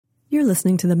You're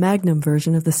listening to the Magnum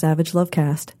version of the Savage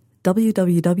Lovecast.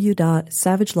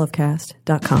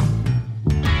 www.savagelovecast.com.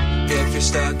 If you're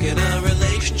stuck in a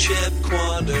relationship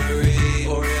quandary,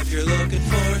 or if you're looking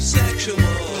for sexual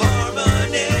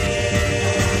harmony,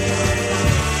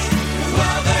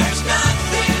 well, there's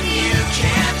nothing you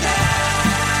can't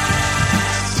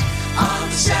ask on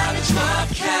the Savage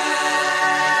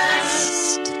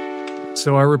Lovecast.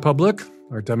 So our republic,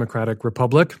 our democratic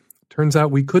republic, turns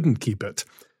out we couldn't keep it.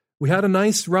 We had a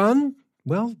nice run.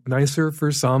 Well, nicer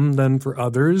for some than for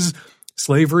others.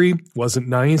 Slavery wasn't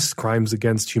nice. Crimes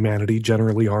against humanity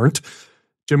generally aren't.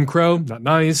 Jim Crow, not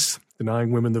nice.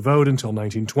 Denying women the vote until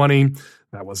 1920,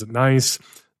 that wasn't nice.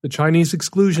 The Chinese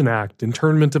Exclusion Act,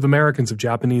 internment of Americans of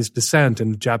Japanese descent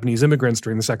and Japanese immigrants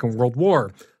during the Second World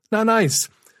War, not nice.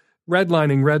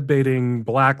 Redlining, red baiting,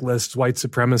 blacklists, white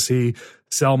supremacy,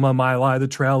 Selma, My Lai, the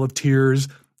Trail of Tears,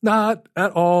 not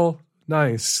at all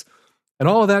nice. And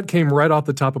all of that came right off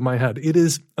the top of my head. It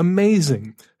is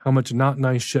amazing how much not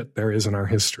nice shit there is in our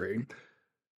history.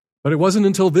 But it wasn't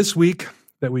until this week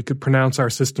that we could pronounce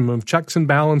our system of checks and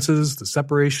balances, the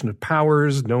separation of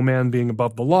powers, no man being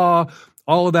above the law,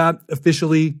 all of that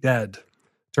officially dead.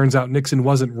 Turns out Nixon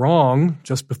wasn't wrong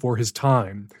just before his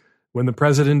time. When the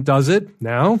president does it,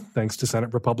 now, thanks to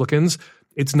Senate Republicans,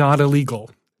 it's not illegal.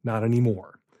 Not anymore.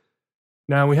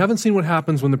 Now, we haven't seen what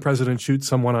happens when the president shoots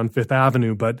someone on Fifth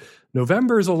Avenue, but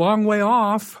November is a long way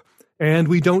off, and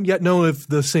we don't yet know if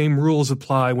the same rules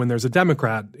apply when there's a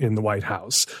Democrat in the White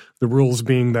House, the rules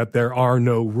being that there are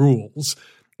no rules.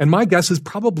 And my guess is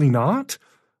probably not,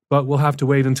 but we'll have to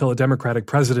wait until a Democratic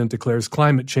president declares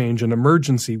climate change an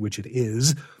emergency, which it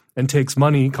is, and takes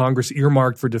money Congress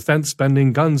earmarked for defense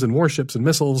spending, guns and warships and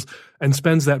missiles, and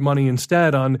spends that money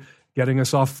instead on getting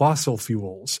us off fossil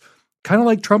fuels. Kind of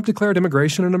like Trump declared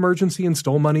immigration an emergency and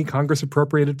stole money Congress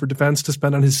appropriated for defense to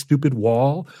spend on his stupid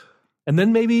wall. And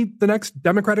then maybe the next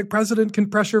Democratic president can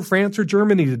pressure France or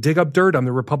Germany to dig up dirt on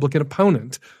their Republican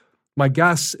opponent. My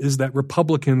guess is that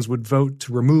Republicans would vote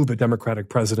to remove a Democratic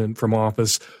president from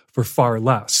office for far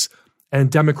less.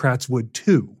 And Democrats would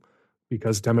too,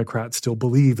 because Democrats still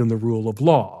believe in the rule of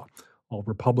law. All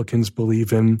Republicans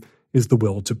believe in is the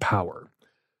will to power.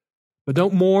 But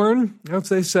don't mourn, as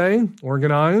they say,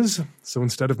 organize. So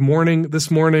instead of mourning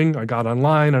this morning, I got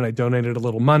online and I donated a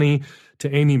little money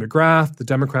to Amy McGrath, the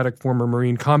Democratic former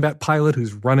Marine combat pilot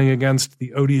who's running against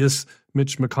the odious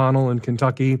Mitch McConnell in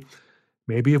Kentucky.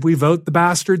 Maybe if we vote the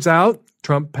bastards out,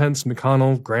 Trump, Pence,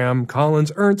 McConnell, Graham,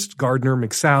 Collins, Ernst, Gardner,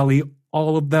 McSally,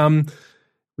 all of them,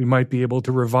 we might be able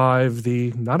to revive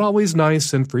the not always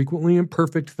nice and frequently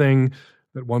imperfect thing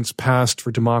that once passed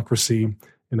for democracy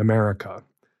in America.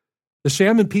 The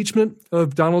sham impeachment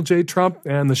of Donald J. Trump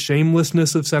and the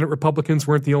shamelessness of Senate Republicans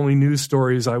weren't the only news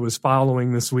stories I was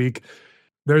following this week.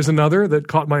 There's another that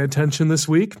caught my attention this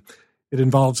week. It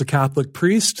involves a Catholic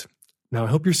priest. Now, I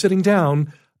hope you're sitting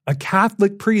down. A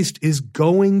Catholic priest is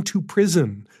going to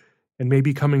prison and may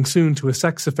be coming soon to a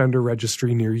sex offender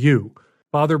registry near you.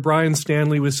 Father Brian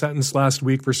Stanley was sentenced last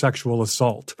week for sexual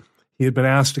assault. He had been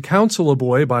asked to counsel a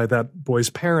boy by that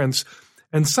boy's parents,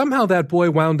 and somehow that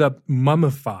boy wound up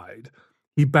mummified.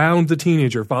 He bound the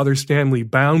teenager, Father Stanley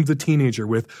bound the teenager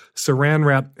with saran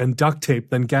wrap and duct tape,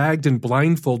 then gagged and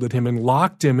blindfolded him and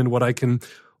locked him in what I can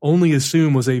only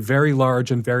assume was a very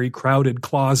large and very crowded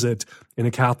closet in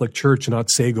a Catholic church in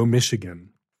Otsego, Michigan.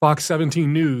 Fox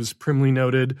 17 News primly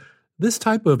noted, "This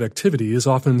type of activity is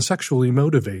often sexually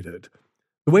motivated."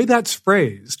 The way that's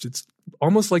phrased, it's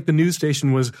almost like the news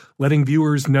station was letting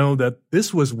viewers know that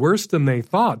this was worse than they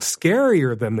thought,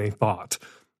 scarier than they thought,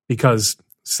 because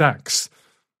sex.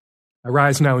 I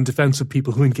rise now in defense of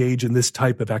people who engage in this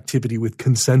type of activity with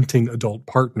consenting adult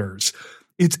partners.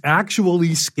 It's actually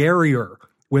scarier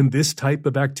when this type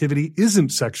of activity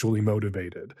isn't sexually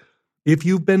motivated. If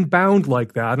you've been bound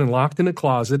like that and locked in a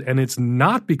closet and it's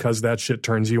not because that shit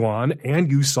turns you on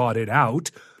and you sought it out,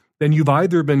 then you've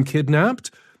either been kidnapped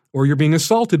or you're being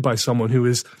assaulted by someone who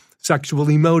is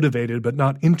sexually motivated but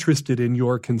not interested in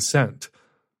your consent.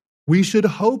 We should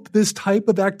hope this type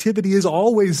of activity is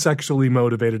always sexually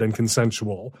motivated and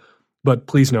consensual. But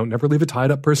please note, never leave a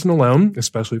tied-up person alone,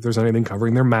 especially if there's anything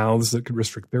covering their mouths that could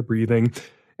restrict their breathing.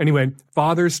 Anyway,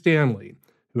 Father Stanley,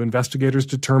 who investigators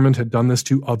determined had done this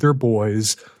to other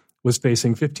boys, was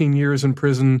facing 15 years in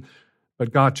prison,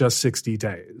 but got just 60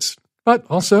 days. But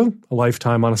also a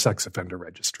lifetime on a sex offender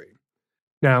registry.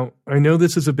 Now, I know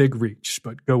this is a big reach,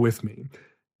 but go with me.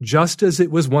 Just as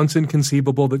it was once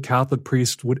inconceivable that Catholic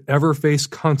priests would ever face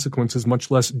consequences,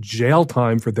 much less jail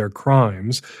time for their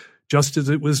crimes, just as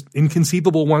it was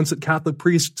inconceivable once that Catholic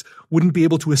priests wouldn't be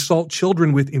able to assault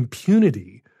children with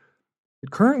impunity,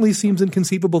 It currently seems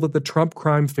inconceivable that the Trump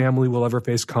crime family will ever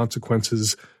face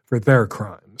consequences for their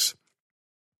crimes.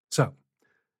 So,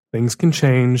 things can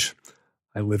change.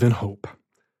 I live in hope.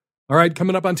 All right,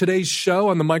 coming up on today's show,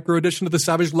 on the micro edition of the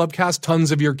Savage Lovecast,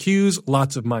 tons of your Qs,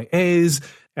 lots of my As.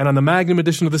 And on the Magnum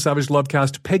edition of the Savage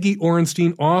Lovecast, Peggy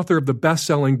Orenstein, author of the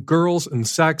best-selling Girls and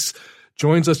Sex,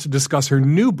 joins us to discuss her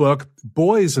new book,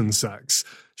 Boys and Sex.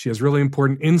 She has really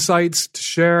important insights to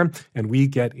share, and we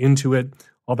get into it.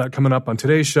 All that coming up on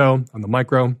today's show on the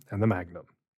Micro and the Magnum.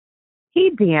 Hey,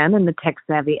 Dan and the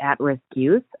tech-savvy at-risk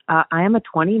youth. I am a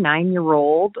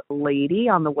 29-year-old lady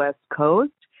on the West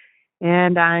Coast,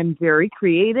 and I'm very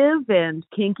creative and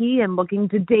kinky and looking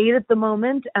to date at the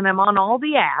moment, and I'm on all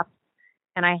the apps,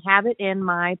 and I have it in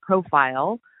my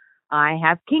profile. I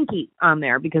have kinky on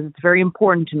there because it's very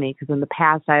important to me, because in the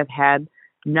past I've had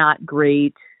not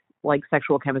great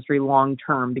sexual chemistry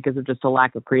long-term because of just a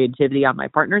lack of creativity on my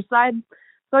partner's side.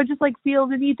 So I just feel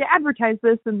the need to advertise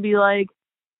this and be like,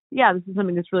 yeah, this is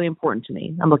something that's really important to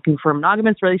me. I'm looking for a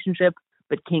monogamous relationship,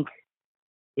 but kink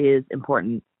is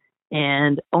important.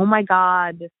 And oh my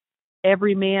God,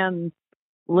 every man's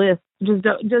list,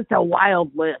 just a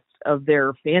wild list of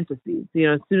their fantasies.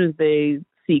 As soon as they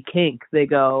see kink, they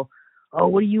go, oh,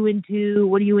 what are you into?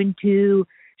 What are you into?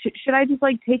 Should I just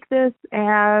take this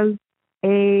as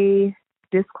a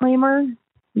disclaimer?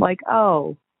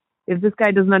 Oh, if this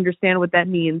guy doesn't understand what that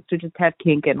means to just have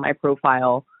kink in my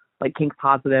profile, kink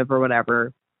positive or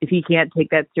whatever, if he can't take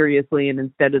that seriously and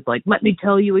instead is let me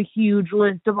tell you a huge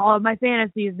list of all of my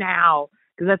fantasies now,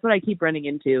 because that's what I keep running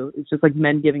into. It's just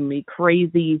men giving me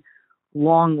crazy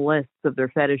long lists of their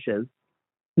fetishes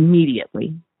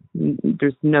immediately.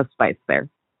 There's no spice there.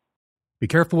 Be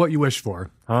careful what you wish for,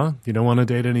 huh? You don't want to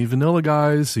date any vanilla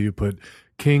guys, so you put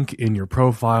kink in your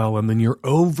profile, and then you're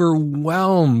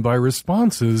overwhelmed by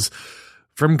responses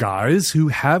from guys who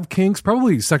have kinks,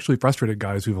 probably sexually frustrated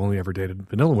guys who've only ever dated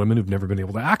vanilla women who've never been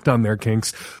able to act on their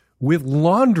kinks, with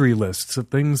laundry lists of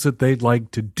things that they'd like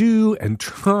to do and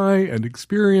try and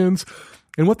experience.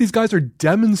 And what these guys are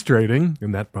demonstrating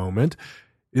in that moment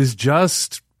is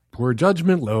just poor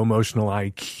judgment, low emotional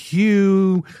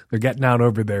IQ. They're getting out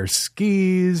over their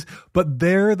skis, but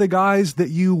they're the guys that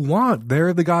you want.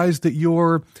 They're the guys that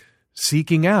you're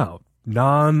seeking out.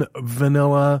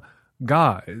 Non-vanilla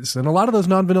guys. And a lot of those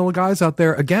non-vanilla guys out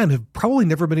there, again, have probably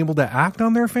never been able to act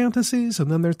on their fantasies.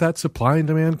 And then there's that supply and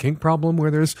demand kink problem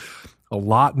where there's a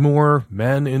lot more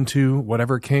men into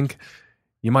whatever kink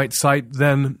you might cite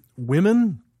than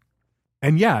women.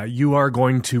 And yeah, you are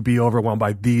going to be overwhelmed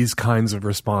by these kinds of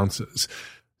responses.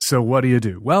 So what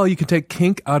do? Well, you can take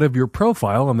kink out of your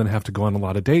profile and then have to go on a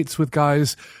lot of dates with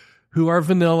guys who are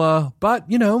vanilla. But,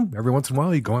 every once in a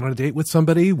while you go on a date with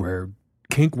somebody where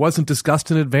kink wasn't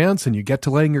discussed in advance, and you get to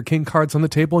laying your kink cards on the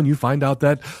table and you find out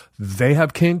that they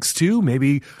have kinks too.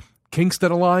 Maybe kinks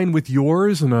that align with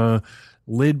yours in a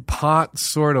lid pot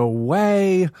sort of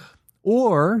way.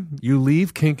 Or you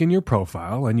leave kink in your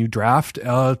profile and you draft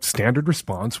a standard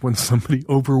response when somebody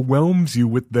overwhelms you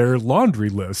with their laundry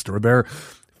list or their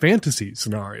fantasy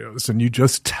scenarios. And you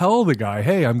just tell the guy,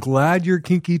 hey, I'm glad you're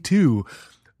kinky too.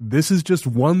 This is just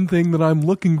one thing that I'm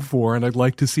looking for, and I'd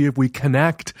like to see if we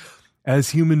connect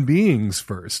as human beings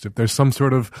first. If there's some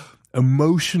sort of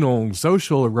emotional,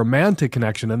 social, or romantic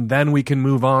connection, and then we can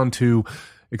move on to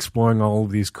exploring all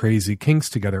of these crazy kinks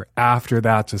together after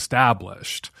that's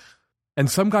established. And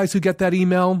some guys who get that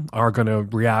email are going to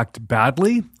react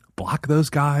badly, block those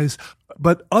guys.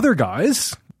 But other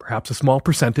guys, perhaps a small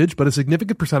percentage, but a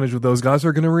significant percentage of those guys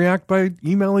are going to react by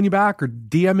emailing you back or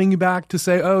DMing you back to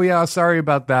say, oh yeah, sorry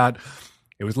about that.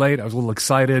 It was late. I was a little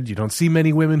excited. You don't see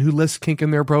many women who list kink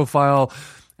in their profile.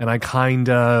 And I kind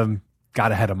of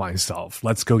got ahead of myself.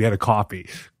 Let's go get a coffee.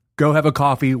 Go have a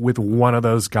coffee with one of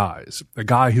those guys. A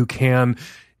guy who can,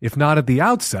 if not at the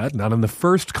outset, not in the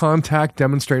first contact,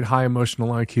 demonstrate high emotional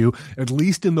IQ, at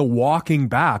least in the walking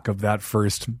back of that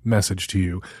first message to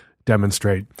you,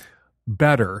 demonstrate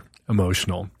better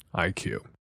emotional IQ.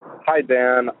 Hi,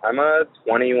 Dan. I'm a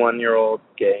 21-year-old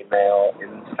gay male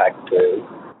in Texas.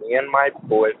 Me and my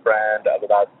boyfriend of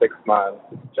about 6 months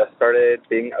just started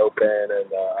being open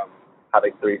and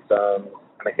having threesomes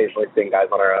and occasionally seeing guys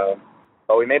on our own.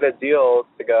 But we made a deal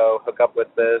to go hook up with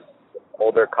this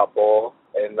older couple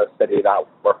in the city that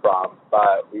we're from.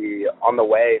 But we, on the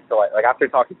way, so like after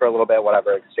talking for a little bit,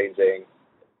 whatever, exchanging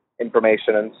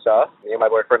information and stuff, me and my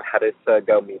boyfriend headed to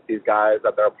go meet these guys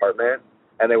at their apartment.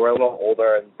 And they were a little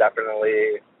older and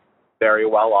definitely very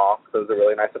well off. So it was a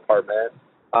really nice apartment.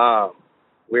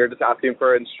 We were just asking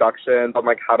for instructions on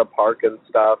like how to park and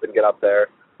stuff and get up there.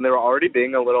 And they were already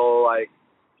being a little like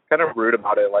kind of rude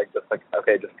about it, like, just like,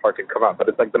 okay, just park and come up. But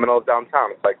it's like the middle of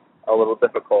downtown. It's like a little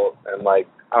difficult. And like,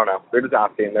 I don't know, they're just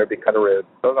asking. They're being kind of rude.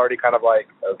 So it was already kind of like,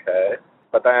 okay.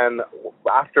 But then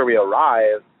after we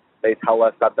arrive, they tell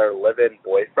us that their live-in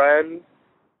boyfriend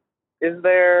is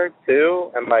there too,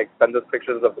 and like sends us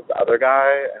pictures of this other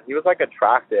guy. And he was like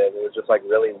attractive. It was just like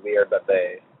really weird that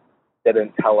they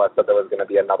didn't tell us that there was going to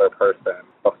be another person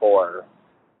before.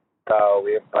 So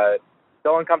but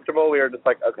still uncomfortable. We were just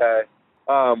like, okay.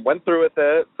 Went through with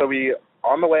it. So we,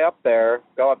 on the way up there,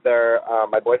 go up there.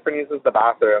 My boyfriend uses the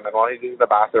bathroom, and while he's using the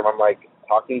bathroom, I'm like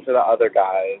talking to the other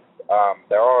guys.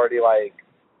 They're already like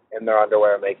in their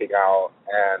underwear making out,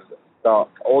 and the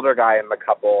older guy in the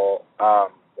couple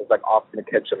is like off in the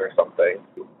kitchen or something.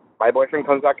 My boyfriend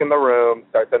comes back in the room,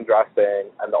 starts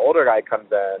undressing, and the older guy comes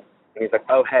in, and he's like,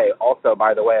 oh, hey, also,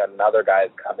 by the way, another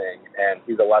guy's coming, and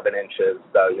he's 11 inches,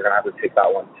 so you're going to have to take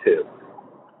that one too.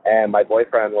 And my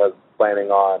boyfriend was planning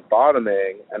on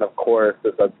bottoming, and of course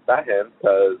this upset him,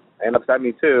 and upset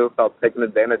me too, felt taken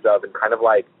advantage of, and kind of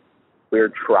like we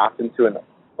were trapped into an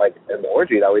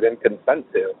orgy that we didn't consent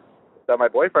to. So my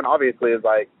boyfriend obviously is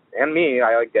like, and me,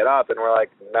 I like get up and we're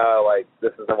like, no, like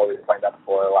this isn't what we signed up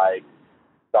for, like,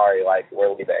 sorry, like we're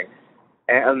leaving.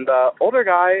 And the older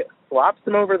guy slaps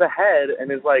him over the head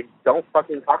and is like, don't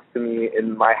fucking talk to me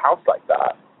in my house like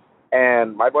that.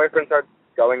 And my boyfriend starts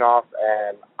going off,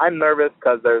 and I'm nervous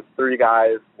because there's 3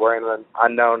 guys. We're in an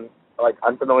unknown, like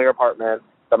unfamiliar apartment.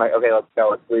 So I'm like, okay, let's go,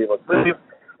 let's leave. And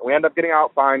we end up getting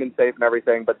out fine and safe and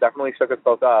everything, but definitely shook us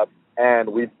both up. And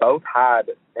we both had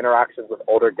interactions with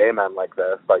older gay men like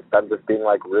this, like them just being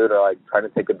like rude or like trying to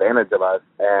take advantage of us.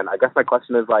 And I guess my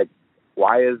question is like,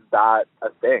 why is that a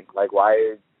thing? Like,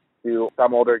 why do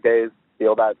some older gays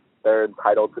feel that they're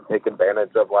entitled to take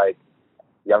advantage of like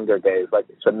younger gays? Like,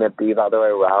 shouldn't it be the other way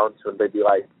around? Shouldn't they be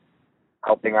like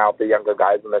helping out the younger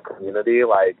guys in the community?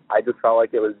 Like, I just felt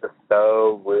like it was just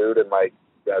so rude and like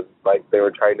they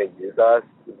were trying to use us.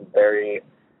 It was a very,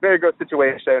 very gross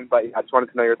situation, but I just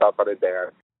wanted to know your thoughts on it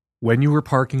there. When you were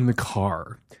parking the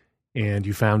car and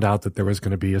you found out that there was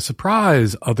going to be a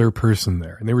surprise other person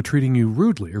there, and they were treating you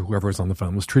rudely, or whoever was on the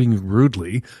phone was treating you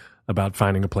rudely about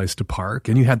finding a place to park,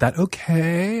 and you had that,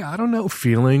 okay, I don't know,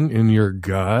 feeling in your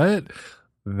gut,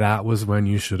 that was when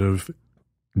you should have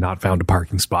not found a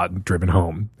parking spot and driven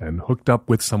home and hooked up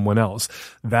with someone else.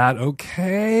 That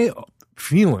okay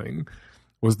feeling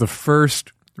was the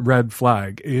first red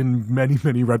flag in many,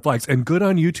 many red flags. And good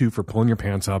on you two for pulling your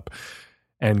pants up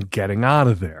and getting out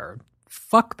of there.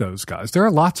 Fuck those guys. There are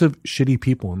lots of shitty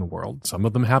people in the world. Some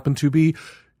of them happen to be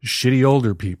shitty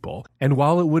older people. And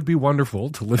while it would be wonderful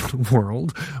to live in a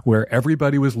world where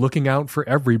everybody was looking out for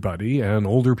everybody, and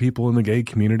older people in the gay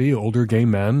community, older gay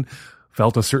men,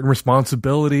 felt a certain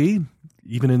responsibility,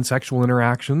 even in sexual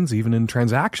interactions, even in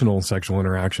transactional sexual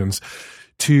interactions,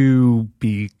 to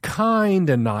be kind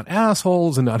and not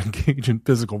assholes and not engage in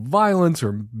physical violence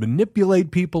or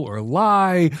manipulate people or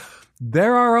lie.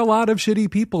 There are a lot of shitty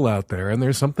people out there, and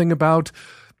there's something about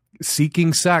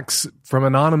seeking sex from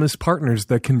anonymous partners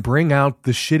that can bring out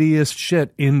the shittiest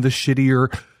shit in the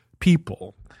shittier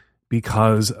people,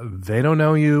 because they don't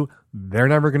know you. They're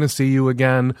never going to see you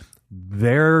again.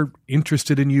 They're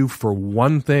interested in you for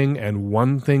one thing and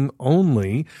one thing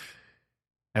only.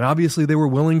 And obviously they were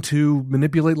willing to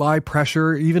manipulate, lie,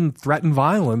 pressure, even threaten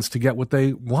violence to get what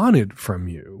they wanted from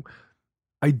you.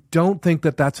 I don't think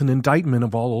that that's an indictment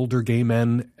of all older gay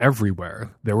men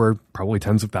everywhere. There were probably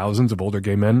tens of thousands of older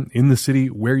gay men in the city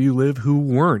where you live who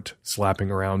weren't slapping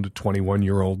around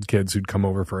 21-year-old kids who'd come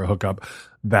over for a hookup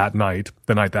that night,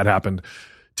 the night that happened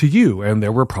to you. And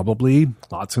there were probably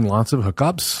lots and lots of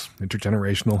hookups,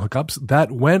 intergenerational hookups,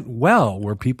 that went well,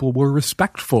 where people were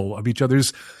respectful of each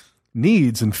other's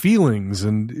needs and feelings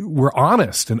and were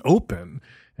honest and open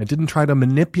and didn't try to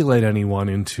manipulate anyone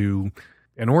into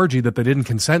an orgy that they didn't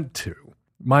consent to.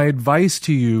 My advice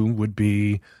to you would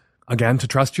be, again, to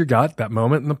trust your gut. That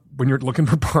moment when you're looking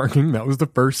for parking, that was the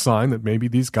first sign that maybe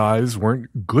these guys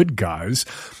weren't good guys.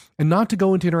 And not to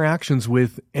go into interactions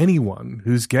with anyone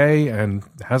who's gay and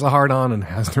has a hard-on and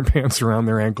has their pants around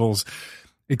their ankles,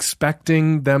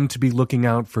 expecting them to be looking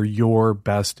out for your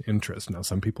best interest. Now,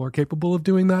 some people are capable of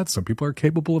doing that. Some people are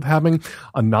capable of having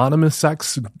anonymous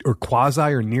sex or quasi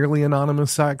or nearly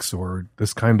anonymous sex or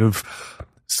this kind of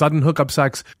sudden hookup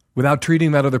sex without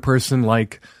treating that other person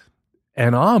like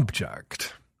an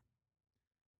object.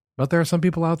 But there are some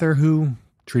people out there who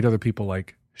treat other people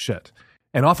like shit.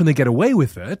 And often they get away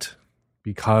with it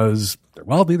because they're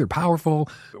wealthy, they're powerful,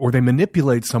 or they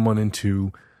manipulate someone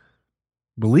into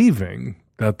believing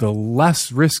that the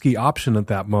less risky option at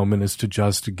that moment is to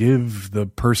just give the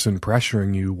person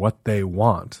pressuring you what they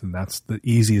want. And that's the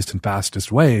easiest and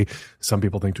fastest way, some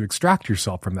people think, to extract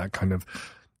yourself from that kind of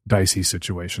dicey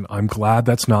situation. I'm glad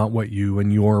that's not what you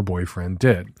and your boyfriend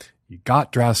did. You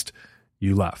got dressed,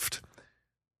 you left.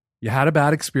 You had a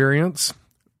bad experience.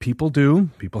 People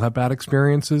do. People have bad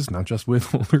experiences, not just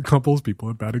with older couples. People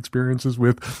have bad experiences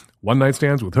with one-night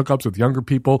stands, with hookups, with younger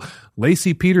people.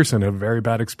 Lacey Peterson had a very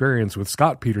bad experience with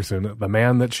Scott Peterson, the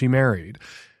man that she married.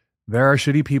 There are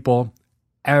shitty people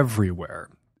everywhere.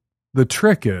 The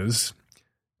trick is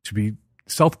to be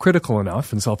self-critical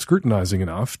enough and self-scrutinizing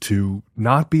enough to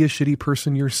not be a shitty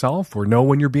person yourself, or know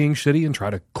when you're being shitty and try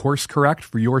to course correct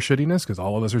for your shittiness, because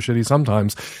all of us are shitty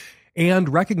sometimes. And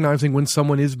recognizing when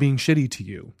someone is being shitty to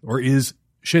you or is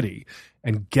shitty,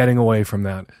 and getting away from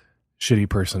that shitty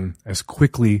person as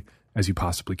quickly as you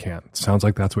possibly can. Sounds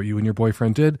like that's what you and your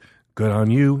boyfriend did. Good on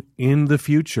you. In the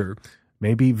future,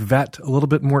 maybe vet a little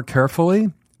bit more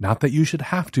carefully. Not that you should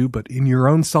have to, but in your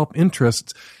own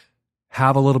self-interest,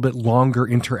 have a little bit longer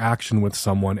interaction with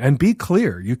someone and be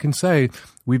clear. You can say,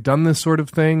 we've done this sort of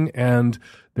thing and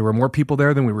there were more people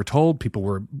there than we were told.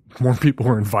 More people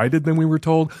were invited than we were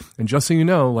told. And just so you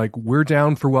know, like, we're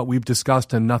down for what we've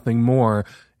discussed and nothing more.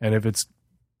 And if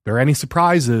there are any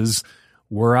surprises,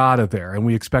 we're out of there. And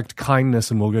we expect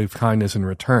kindness and we'll give kindness in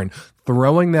return.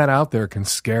 Throwing that out there can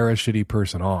scare a shitty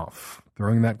person off.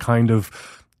 Throwing that kind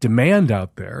of demand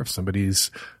out there, if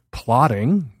somebody's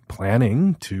planning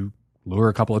to lure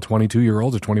a couple of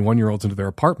 22-year-olds or 21-year-olds into their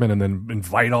apartment and then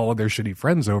invite all of their shitty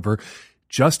friends over,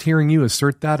 just hearing you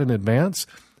assert that in advance,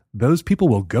 those people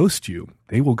will ghost you.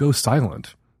 They will go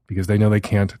silent because they know they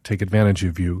can't take advantage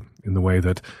of you in the way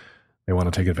that they want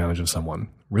to take advantage of someone.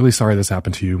 Really sorry this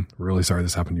happened to you. Really sorry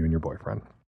this happened to you and your boyfriend.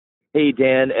 Hey,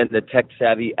 Dan and the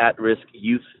tech-savvy at-risk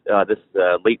youth. This is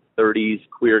a late 30s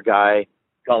queer guy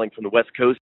calling from the West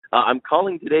Coast. I'm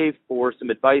calling today for some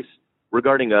advice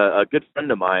regarding a good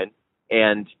friend of mine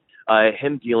and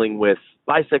him dealing with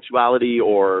bisexuality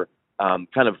or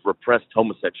kind of repressed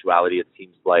homosexuality, it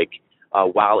seems like,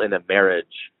 while in a marriage.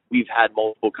 We've had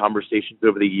multiple conversations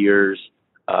over the years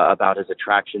about his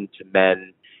attraction to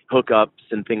men, hookups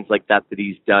and things like that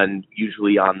he's done,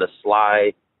 usually on the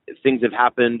sly. Things have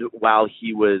happened while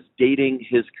he was dating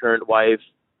his current wife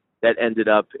that ended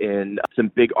up in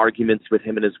some big arguments with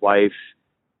him and his wife.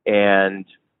 And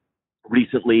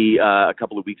recently, a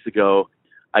couple of weeks ago,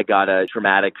 I got a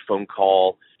traumatic phone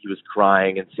call. He was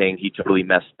crying and saying he totally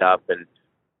messed up and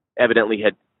evidently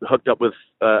had hooked up with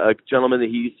a gentleman that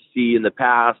he used to see in the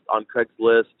past on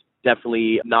Craigslist.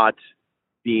 Definitely not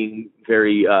being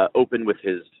very open with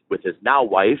his now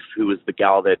wife, who is the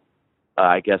gal that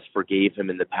I guess forgave him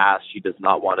in the past. She does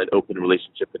not want an open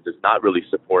relationship and does not really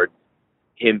support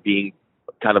him being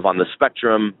kind of on the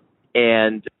spectrum.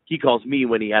 And he calls me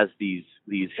when he has these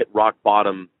hit rock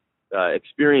bottom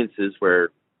experiences where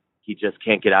he just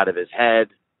can't get out of his head.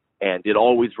 And it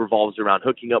always revolves around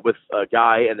hooking up with a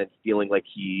guy and then feeling like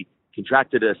he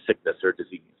contracted a sickness or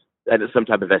disease and some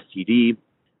type of STD.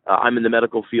 I'm in the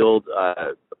medical field.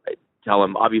 I tell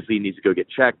him, obviously, he needs to go get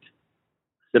checked.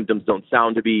 Symptoms don't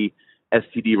sound to be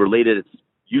STD related. It's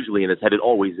usually in his head. It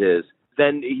always is.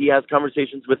 Then he has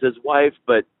conversations with his wife,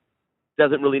 but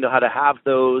doesn't really know how to have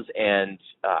those. And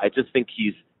I just think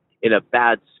he's in a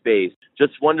bad space.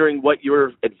 Just wondering what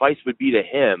your advice would be to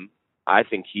him. I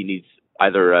think he needs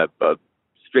either a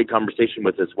straight conversation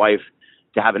with his wife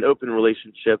to have an open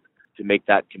relationship, to make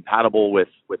that compatible with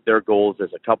their goals as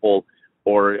a couple,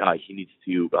 or he needs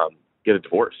to get a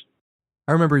divorce.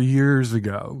 I remember years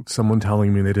ago someone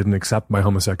telling me they didn't accept my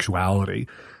homosexuality.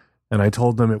 And I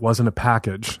told them it wasn't a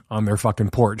package on their fucking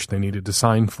porch they needed to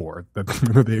sign for. That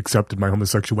whether they accepted my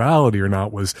homosexuality or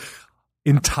not was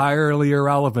entirely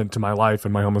irrelevant to my life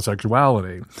and my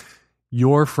homosexuality.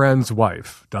 Your friend's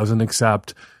wife doesn't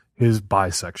accept his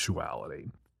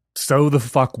bisexuality. So the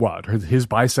fuck what? His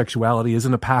bisexuality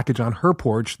isn't a package on her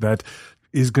porch that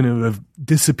is going to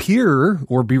disappear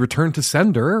or be returned to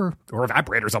sender or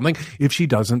evaporate or something if she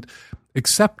doesn't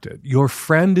accept it. Your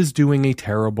friend is doing a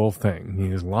terrible thing. He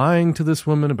is lying to this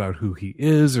woman about who he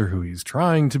is or who he's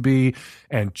trying to be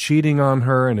and cheating on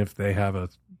her. And if they have a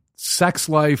sex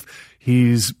life,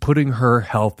 he's putting her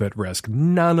health at risk.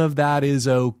 None of that is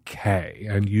okay.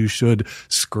 And you should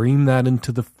scream that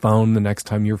into the phone the next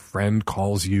time your friend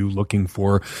calls you looking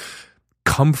for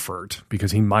comfort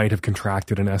because he might have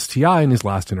contracted an STI in his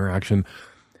last interaction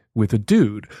with a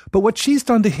dude. But what she's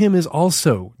done to him is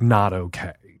also not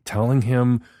okay. Telling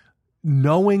him,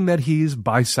 knowing that he's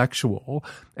bisexual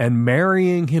and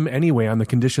marrying him anyway on the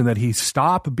condition that he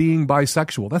stop being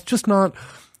bisexual. That's just not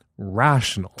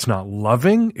rational. It's not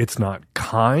loving. It's not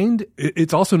kind.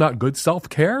 It's also not good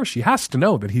self-care. She has to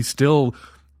know that he's still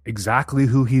exactly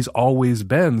who he's always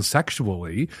been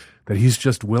sexually, that he's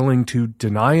just willing to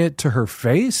deny it to her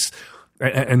face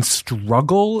and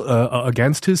struggle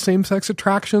against his same-sex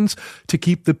attractions to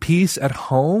keep the peace at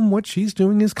home. What she's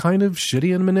doing is kind of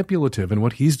shitty and manipulative, and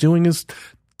what he's doing is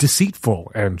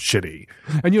deceitful and shitty.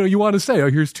 And, you want to say, oh,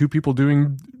 here's two people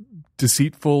doing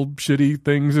deceitful, shitty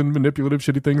things and manipulative,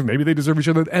 shitty things. Maybe they deserve each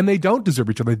other, and they don't deserve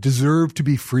each other. They deserve to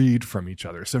be freed from each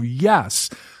other. So yes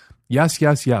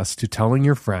to telling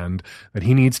your friend that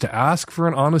he needs to ask for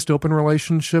an honest, open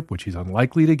relationship, which he's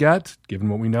unlikely to get, given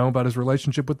what we know about his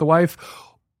relationship with the wife,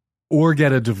 or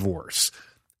get a divorce.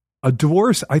 A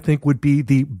divorce, I think, would be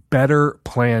the better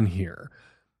plan here.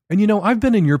 And, I've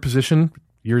been in your position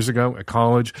years ago at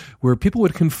college where people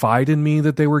would confide in me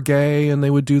that they were gay, and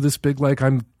they would do this big,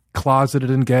 I'm closeted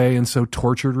and gay and so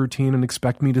tortured routine, and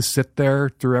expect me to sit there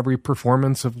through every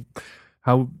performance of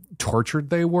how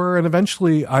tortured they were. And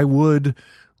eventually I would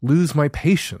lose my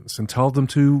patience and tell them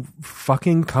to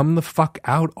fucking come the fuck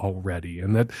out already.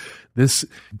 And that this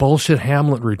bullshit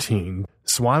Hamlet routine,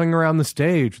 swanning around the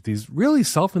stage with these really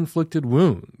self-inflicted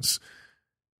wounds,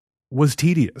 was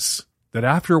tedious. That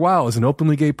after a while, as an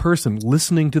openly gay person,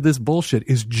 listening to this bullshit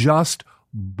is just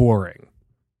boring.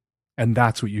 And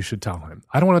that's what you should tell him.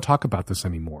 I don't want to talk about this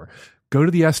anymore. Go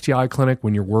to the STI clinic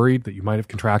when you're worried that you might have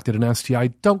contracted an STI.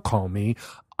 Don't call me.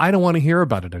 I don't want to hear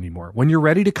about it anymore. When you're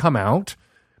ready to come out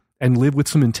and live with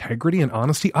some integrity and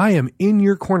honesty, I am in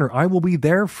your corner. I will be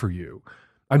there for you.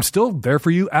 I'm still there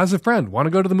for you as a friend. Want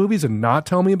to go to the movies and not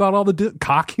tell me about all the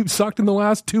cock you've sucked in the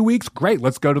last 2 weeks? Great,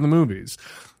 let's go to the movies.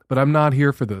 But I'm not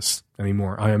here for this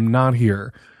anymore. I am not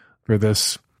here for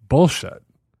this bullshit.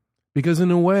 Because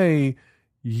in a way,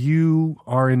 you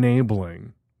are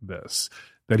enabling this.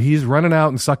 That he's running out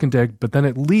and sucking dick, but then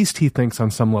at least he thinks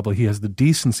on some level he has the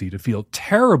decency to feel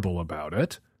terrible about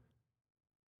it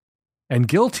and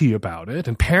guilty about it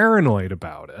and paranoid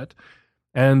about it.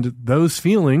 And those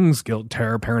feelings, guilt,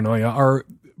 terror, paranoia, are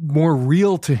more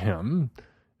real to him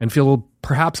and feel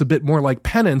perhaps a bit more like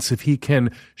penance if he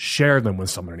can share them with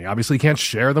someone. And he obviously can't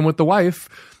share them with the wife,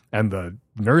 and the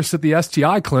nurse at the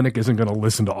STI clinic isn't going to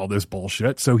listen to all this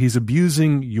bullshit. So he's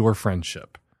abusing your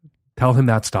friendship. Tell him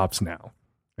that stops now.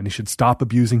 And he should stop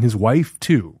abusing his wife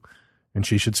too. And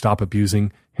she should stop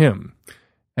abusing him.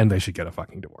 And they should get a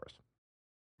fucking divorce.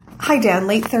 Hi, Dan.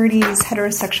 Late 30s,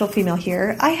 heterosexual female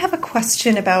here. I have a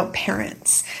question about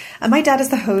parents. My dad is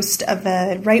the host of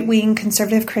the right-wing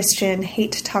conservative Christian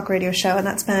hate talk radio show, and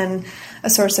that's been a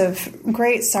source of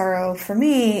great sorrow for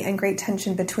me and great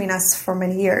tension between us for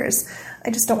many years.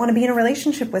 I just don't want to be in a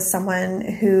relationship with someone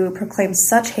who proclaims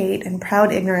such hate and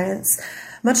proud ignorance,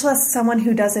 much less someone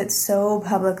who does it so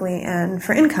publicly and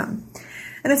for income.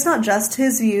 And it's not just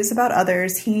his views about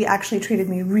others. He actually treated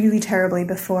me really terribly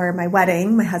before my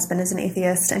wedding. My husband is an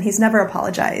atheist, and he's never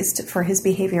apologized for his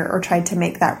behavior or tried to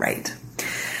make that right.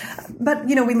 But,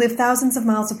 we live thousands of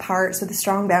miles apart, so the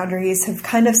strong boundaries have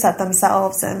kind of set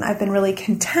themselves, and I've been really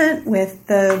content with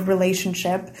the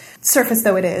relationship, surface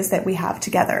though it is, that we have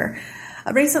together.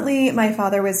 Recently, my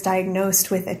father was diagnosed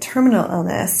with a terminal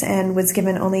illness and was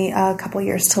given only a couple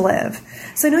years to live.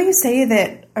 So I know you say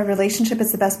that a relationship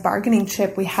is the best bargaining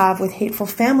chip we have with hateful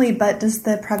family, but does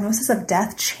the prognosis of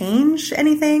death change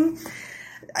anything?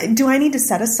 Do I need to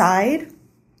set aside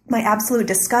my absolute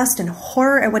disgust and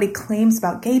horror at what he claims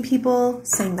about gay people,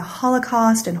 saying the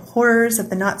Holocaust and horrors of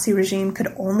the Nazi regime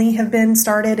could only have been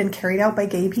started and carried out by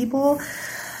gay people?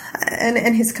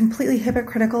 And his completely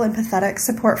hypocritical and pathetic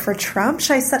support for Trump?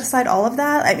 Should I set aside all of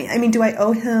that? I mean, do I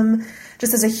owe him,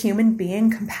 just as a human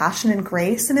being, compassion and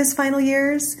grace in his final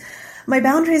years? My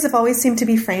boundaries have always seemed to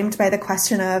be framed by the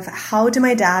question of how do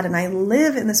my dad and I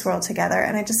live in this world together?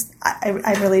 And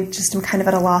I really just am kind of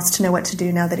at a loss to know what to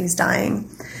do now that he's dying.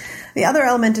 The other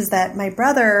element is that my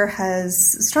brother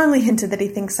has strongly hinted that he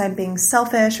thinks I'm being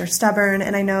selfish or stubborn,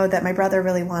 and I know that my brother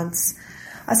really wants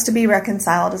us to be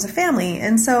reconciled as a family.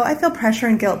 And so I feel pressure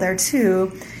and guilt there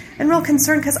too, and real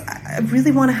concern because I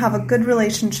really want to have a good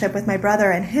relationship with my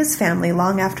brother and his family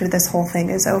long after this whole thing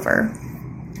is over.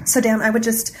 So Dan, I would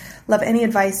just love any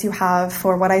advice you have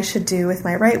for what I should do with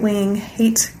my right-wing,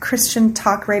 hate Christian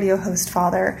talk radio host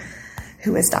father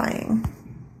who is dying.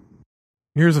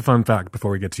 Here's a fun fact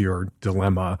before we get to your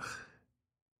dilemma.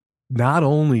 Not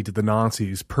only did the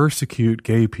Nazis persecute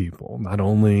gay people, not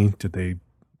only did they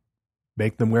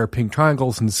make them wear pink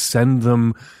triangles and send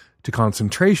them to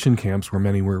concentration camps where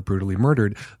many were brutally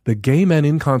murdered, the gay men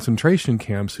in concentration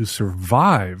camps who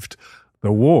survived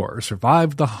the war,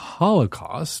 survived the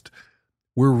Holocaust,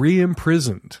 were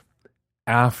re-imprisoned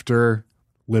after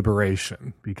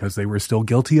liberation because they were still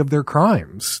guilty of their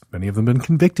crimes. Many of them been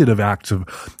convicted of acts of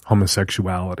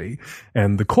homosexuality.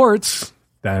 And the courts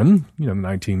then,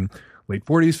 the late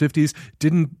 40s, 50s,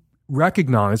 didn't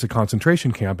recognize a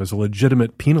concentration camp as a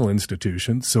legitimate penal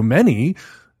institution. So many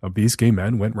of these gay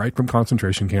men went right from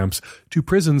concentration camps to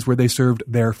prisons where they served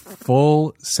their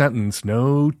full sentence,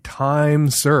 no time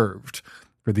served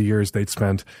for the years they'd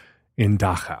spent in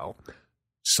Dachau.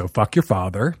 So fuck your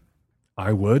father.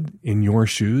 I would, in your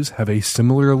shoes, have a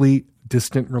similarly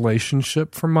distant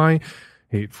relationship from my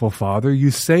hateful father.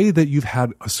 You say that you've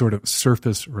had a sort of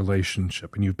surface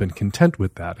relationship and you've been content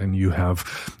with that and you have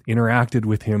interacted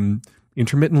with him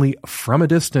intermittently from a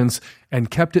distance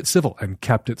and kept it civil and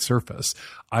kept it surface.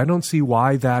 I don't see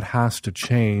why that has to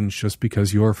change just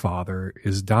because your father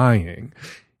is dying.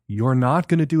 You're not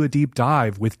going to do a deep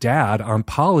dive with Dad on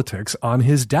politics on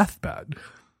his deathbed.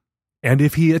 And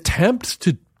if he attempts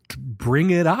to bring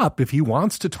it up, if he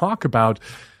wants to talk about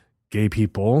gay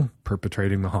people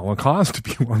perpetrating the Holocaust,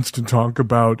 if he wants to talk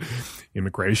about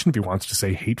immigration, if he wants to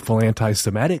say hateful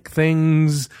anti-Semitic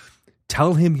things,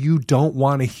 tell him you don't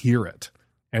want to hear it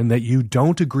and that you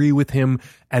don't agree with him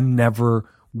and never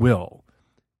will.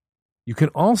 You can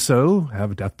also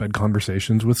have deathbed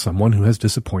conversations with someone who has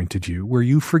disappointed you where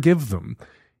you forgive them,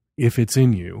 if it's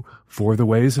in you, for the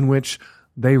ways in which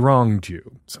they wronged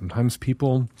you. Sometimes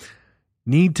people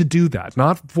need to do that,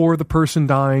 not for the person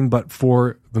dying, but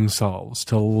for themselves,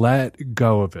 to let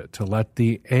go of it, to let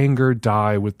the anger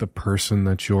die with the person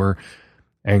that you're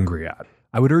angry at.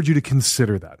 I would urge you to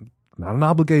consider that. Not an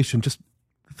obligation, just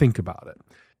think about it.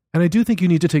 And I do think you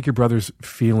need to take your brother's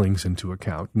feelings into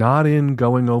account, not in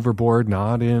going overboard,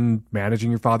 not in managing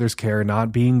your father's care,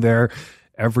 not being there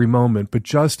every moment, but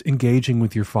just engaging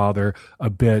with your father a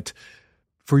bit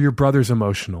for your brother's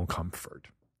emotional comfort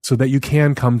so that you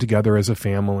can come together as a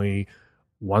family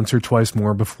once or twice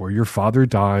more before your father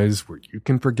dies, where you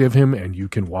can forgive him and you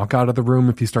can walk out of the room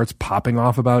if he starts popping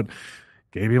off about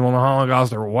gay people in the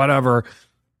Holocaust or whatever.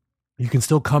 You can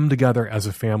still come together as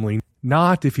a family,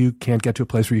 not if you can't get to a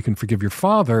place where you can forgive your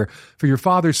father for your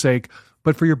father's sake,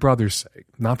 but for your brother's sake.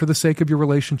 Not for the sake of your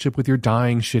relationship with your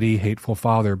dying, shitty, hateful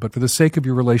father, but for the sake of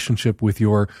your relationship with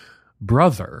your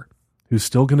brother, who's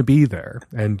still going to be there.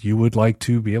 And you would like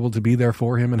to be able to be there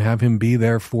for him and have him be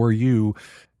there for you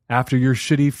after your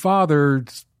shitty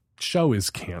father's show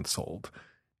is canceled.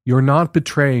 You're not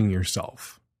betraying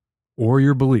yourself or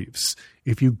your beliefs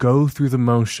if you go through the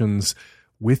motions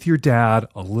with your dad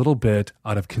a little bit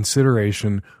out of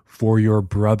consideration for your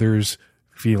brother's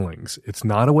feelings. It's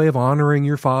not a way of honoring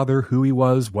your father, who he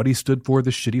was, what he stood for, the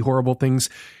shitty, horrible things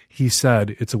he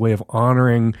said. It's a way of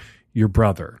honoring your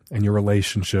brother and your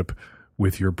relationship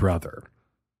with your brother.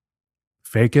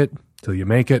 Fake it till you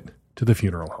make it to the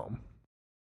funeral home.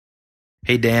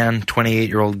 Hey, Dan,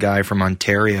 28-year-old guy from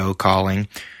Ontario calling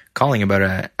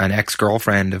about an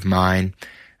ex-girlfriend of mine.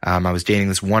 I was dating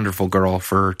this wonderful girl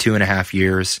for 2.5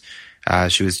 years.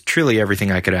 She was truly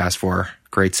everything I could ask for.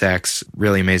 Great sex,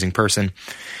 really amazing person.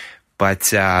 But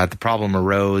the problem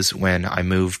arose when I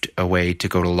moved away to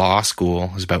go to law school.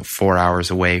 It was about 4 hours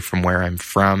away from where I'm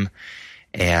from.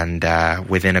 And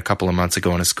within a couple of months of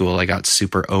going to school, I got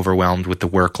super overwhelmed with the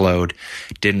workload.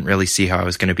 Didn't really see how I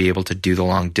was going to be able to do the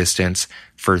long distance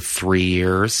for 3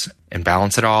 years and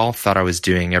balance it all. Thought I was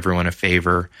doing everyone a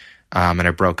favor, and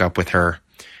I broke up with her.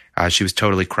 She was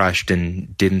totally crushed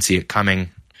and didn't see it coming.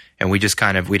 And we just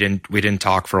we didn't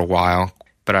talk for a while.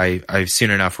 But I soon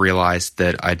enough realized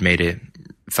that I'd made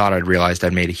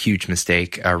a huge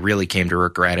mistake. I really came to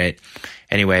regret it.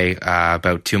 Anyway,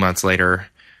 about 2 months later,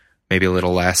 maybe a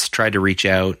little less, tried to reach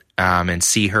out and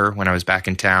see her when I was back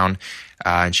in town.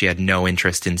 And she had no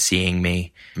interest in seeing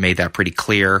me. Made that pretty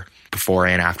clear. Before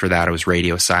and after that, it was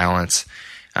radio silence.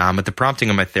 At the prompting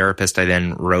of my therapist, I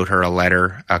then wrote her a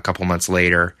letter a couple months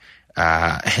later,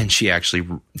 and she actually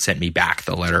sent me back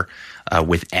the letter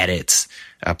with edits,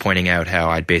 pointing out how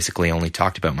I'd basically only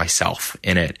talked about myself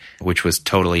in it, which was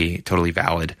totally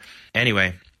valid.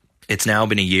 Anyway, it's now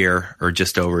been a year or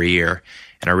just over a year,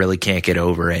 and I really can't get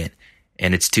over it.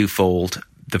 And it's twofold.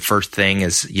 The first thing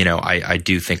is, I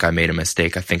do think I made a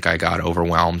mistake. I think I got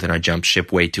overwhelmed and I jumped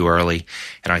ship way too early.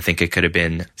 And I think it could have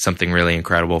been something really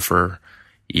incredible for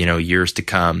years to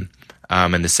come.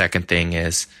 And the second thing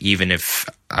is, even if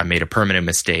I made a permanent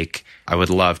mistake, I would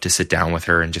love to sit down with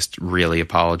her and just really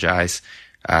apologize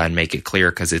and make it clear,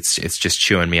 because it's just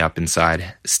chewing me up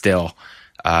inside still,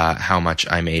 how much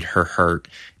I made her hurt.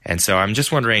 And so I'm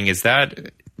just wondering, is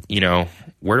that,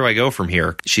 where do I go from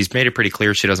here? She's made it pretty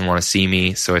clear she doesn't want to see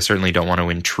me, so I certainly don't want to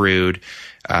intrude.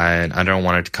 And I don't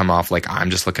want it to come off like I'm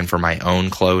just looking for my own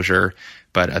closure.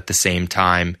 but at the same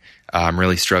time, I'm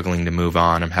really struggling to move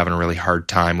on. I'm having a really hard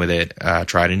time with it.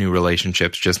 Tried a new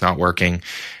relationship, just not working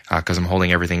because I'm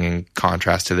holding everything in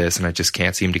contrast to this, and I just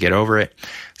can't seem to get over it.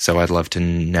 So I'd love to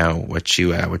know what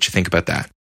you think about that.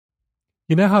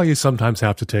 You know how you sometimes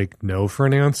have to take no for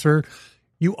an answer?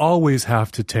 You always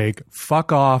have to take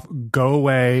fuck off, go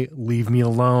away, leave me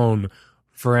alone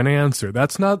for an answer.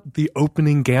 That's not the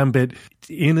opening gambit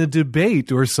in a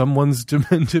debate or someone's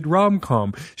demented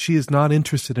rom-com. She is not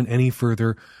interested in any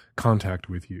further contact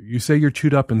with you. You say you're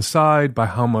chewed up inside by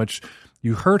how much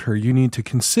you hurt her. You need to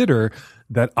consider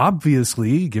that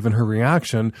obviously, given her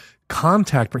reaction,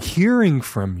 contact, hearing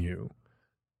from you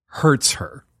hurts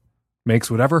her.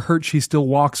 Makes whatever hurt she still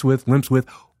walks with, limps with,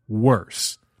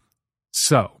 worse.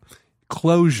 So,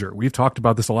 closure. We've talked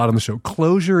about this a lot on the show.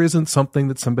 Closure isn't something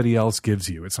that somebody else gives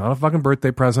you. It's not a fucking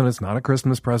birthday present. It's not a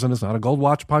Christmas present. It's not a gold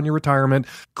watch upon your retirement.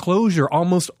 Closure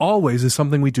almost always is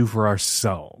something we do for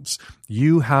ourselves.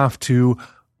 You have to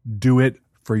do it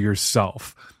for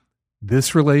yourself.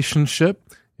 This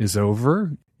relationship is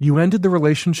over. You ended the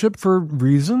relationship for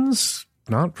reasons,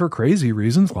 not for crazy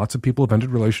reasons. Lots of people have ended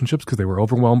relationships because they were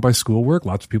overwhelmed by schoolwork.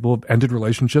 Lots of people have ended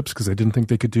relationships because they didn't think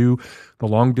they could do the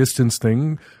long distance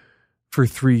thing for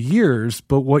 3 years.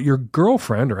 But what your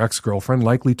girlfriend or ex-girlfriend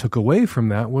likely took away from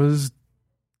that was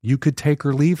you could take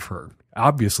or leave her.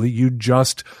 Obviously, you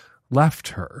just left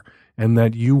her, and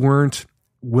that you weren't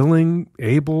willing,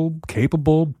 able,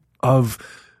 capable of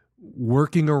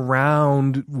working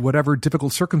around whatever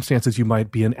difficult circumstances you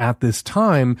might be in at this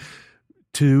time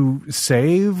to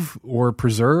save or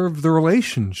preserve the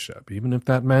relationship, even if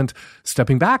that meant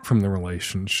stepping back from the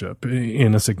relationship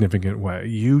in a significant way.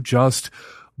 You just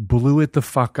blew it the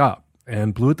fuck up.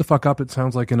 And blew it the fuck up, it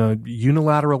sounds like, in a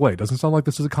unilateral way. It doesn't sound like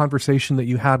this is a conversation that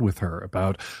you had with her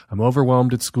about, I'm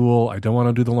overwhelmed at school, I don't want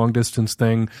to do the long distance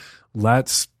thing,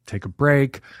 let's take a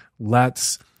break,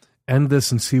 let's end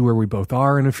this and see where we both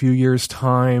are in a few years'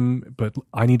 time, but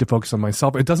I need to focus on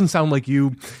myself. It doesn't sound like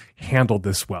you handled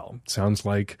this well. It sounds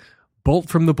like bolt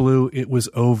from the blue, it was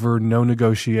over, no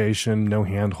negotiation, no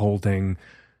hand-holding,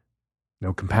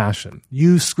 no compassion.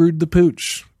 You screwed the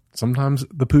pooch. Sometimes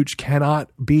the pooch cannot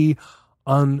be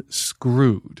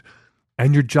unscrewed.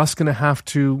 And you're just going to have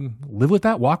to live with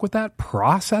that, walk with that,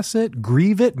 process it,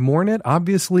 grieve it, mourn it.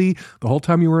 Obviously, the whole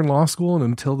time you were in law school and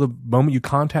until the moment you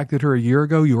contacted her a year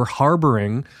ago, you were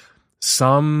harboring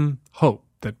some hope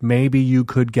that maybe you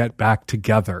could get back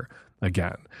together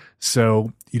again.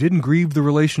 So you didn't grieve the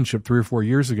relationship 3 or 4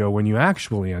 years ago when you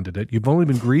actually ended it. You've only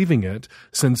been grieving it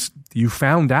since you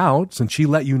found out, since she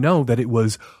let you know that it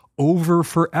was over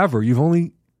forever. You've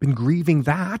only been grieving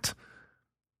that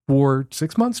for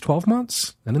 6 months, 12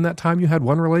 months. And in that time, you had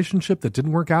one relationship that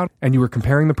didn't work out and you were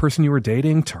comparing the person you were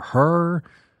dating to her.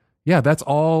 Yeah, that's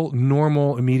all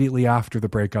normal immediately after the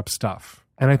breakup stuff.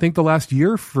 And I think the last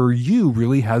year for you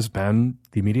really has been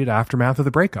the immediate aftermath of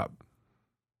the breakup.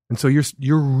 And so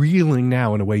you're reeling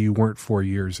now in a way you weren't 4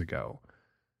 years ago.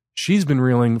 She's been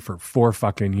reeling for 4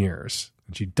 fucking years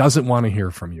and she doesn't want to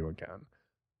hear from you again.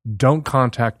 Don't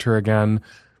contact her again.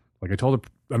 Like I told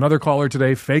another caller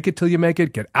today, fake it till you make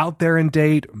it. Get out there and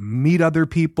date. Meet other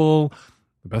people.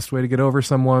 The best way to get over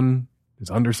someone is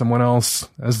under someone else,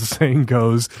 as the saying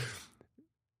goes.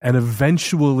 And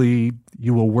eventually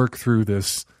you will work through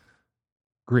this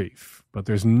grief. But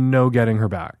there's no getting her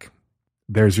back.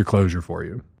 There's your closure for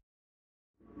you.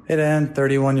 Hey Dan,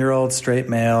 31-year-old straight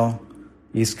male,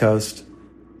 East Coast.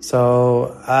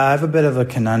 So I have a bit of a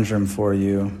conundrum for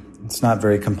you. It's not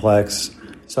very complex.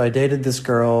 So I dated this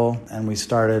girl and we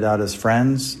started out as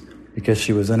friends because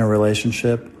she was in a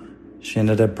relationship. She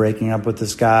ended up breaking up with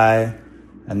this guy,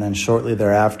 and then shortly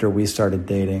thereafter we started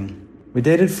dating. We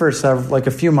dated for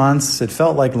a few months. It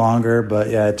felt like longer, but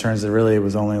yeah, it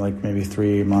was only like maybe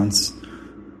 3 months.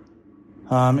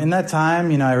 In that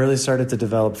time, I really started to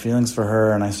develop feelings for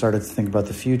her, and I started to think about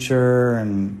the future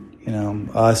and,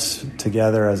 us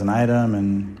together as an item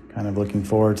and kind of looking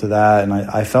forward to that. And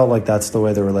I felt like that's the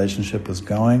way the relationship was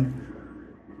going.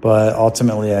 But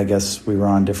ultimately, I guess we were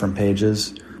on different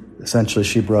pages. Essentially,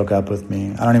 she broke up with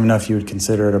me. I don't even know if you would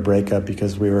consider it a breakup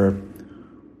because we were,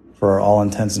 for all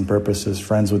intents and purposes,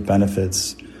 friends with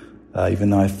benefits.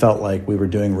 Even though I felt like we were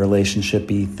doing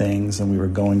relationship-y things and we were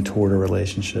going toward a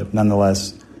relationship.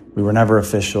 Nonetheless, we were never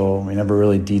official. We never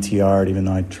really DTR'd, even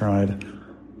though I tried.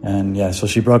 And yeah, so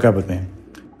she broke up with me.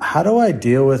 How do I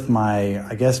deal with my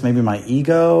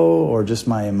ego or just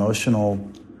my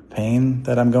emotional pain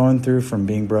that I'm going through from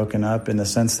being broken up, in the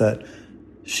sense that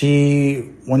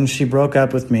when she broke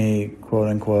up with me, quote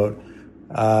unquote,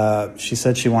 she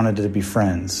said she wanted to be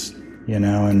friends,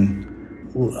 and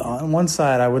on one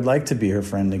side, I would like to be her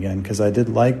friend again because I did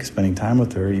like spending time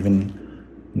with her, even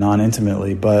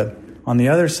non-intimately. But on the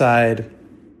other side,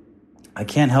 I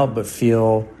can't help but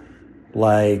feel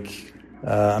like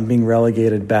I'm being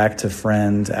relegated back to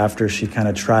friend after she kind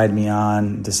of tried me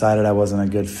on, decided I wasn't a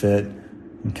good fit,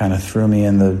 and kind of threw me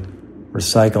in the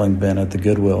recycling bin at the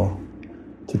Goodwill,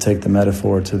 to take the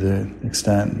metaphor to the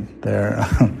extent there.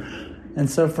 And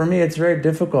so for me, it's very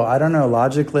difficult. I don't know.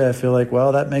 Logically, I feel like,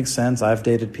 well, that makes sense. I've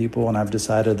dated people and I've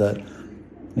decided that,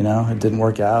 it didn't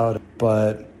work out.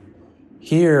 But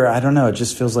here, I don't know. It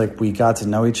just feels like we got to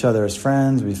know each other as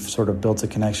friends. We've sort of built a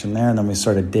connection there. And then we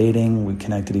started dating. We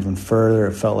connected even further.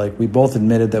 It felt like we both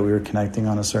admitted that we were connecting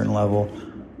on a certain level.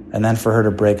 And then for her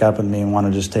to break up with me and want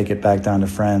to just take it back down to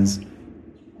friends,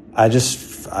 I'm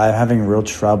having real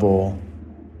trouble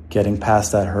getting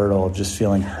past that hurdle of just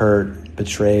feeling hurt,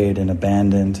 betrayed, and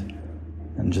abandoned,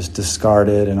 and just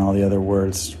discarded, and all the other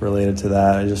words related to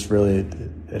that.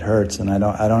 It hurts, and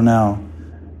I don't know.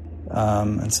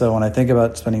 And so when I think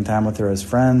about spending time with her as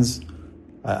friends,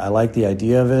 I like the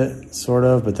idea of it, sort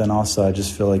of, but then also I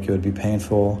just feel like it would be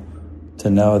painful to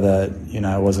know that,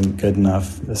 I wasn't good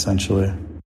enough, essentially.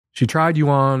 She tried you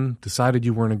on, decided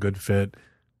you weren't a good fit,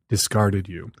 discarded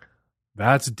you.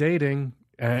 That's dating.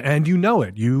 And you know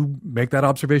it. You make that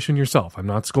observation yourself. I'm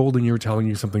not scolding you or telling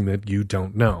you something that you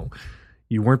don't know.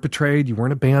 You weren't betrayed. You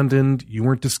weren't abandoned. You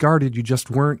weren't discarded. You just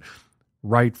weren't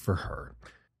right for her.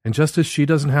 And just as she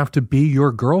doesn't have to be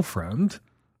your girlfriend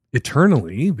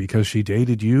eternally because she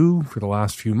dated you for the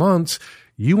last few months,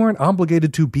 you aren't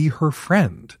obligated to be her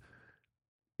friend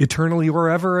eternally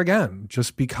or ever again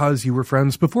just because you were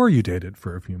friends before you dated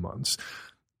for a few months.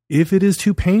 If it is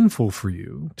too painful for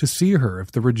you to see her,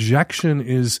 if the rejection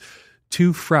is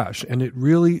too fresh and it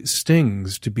really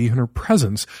stings to be in her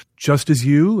presence, just as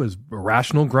you, as a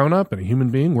rational grown-up and a human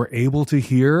being, were able to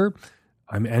hear,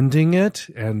 I'm ending it,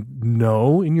 and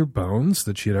know in your bones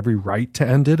that she had every right to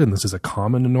end it, and this is a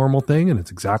common and normal thing, and it's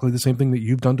exactly the same thing that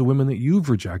you've done to women that you've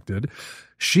rejected,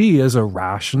 she, as a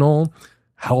rational,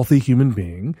 healthy human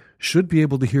being, should be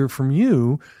able to hear from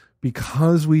you,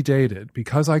 because we dated,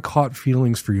 because I caught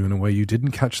feelings for you in a way you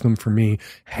didn't catch them for me,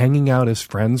 hanging out as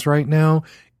friends right now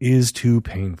is too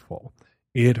painful.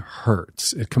 It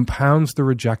hurts. It compounds the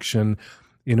rejection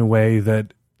in a way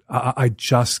that I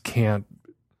just can't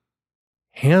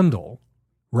handle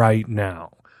right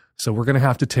now. So we're going to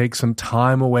have to take some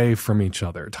time away from each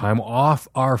other, time off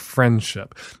our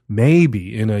friendship.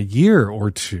 Maybe in a year or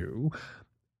two,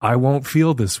 I won't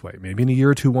feel this way. Maybe in a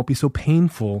year or two, it won't be so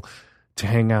painful to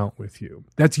hang out with you.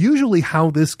 That's usually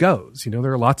how this goes.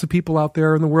 There are lots of people out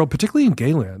there in the world, particularly in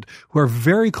gayland, who are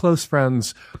very close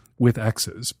friends with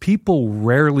exes. People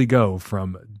rarely go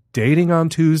from dating on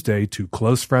Tuesday to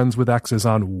close friends with exes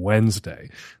on Wednesday.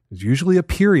 There's usually a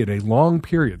period, a long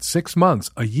period, 6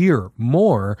 months, a year,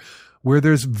 more, where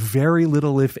there's very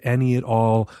little, if any at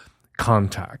all,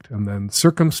 contact. And then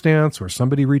circumstance or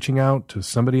somebody reaching out to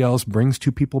somebody else brings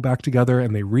two people back together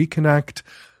and they reconnect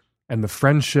and the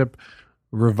friendship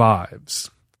revives.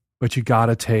 But you got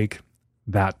to take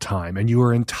that time, and you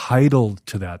are entitled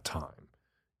to that time.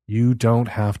 You don't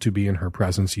have to be in her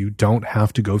presence. You don't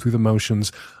have to go through the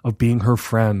motions of being her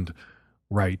friend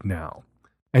right now.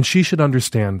 And she should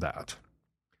understand that.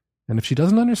 And if she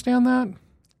doesn't understand that,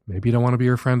 maybe you don't want to be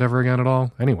her friend ever again at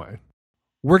all. Anyway,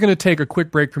 we're going to take a quick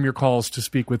break from your calls to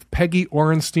speak with Peggy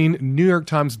Orenstein, New York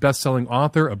Times bestselling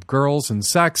author of Girls and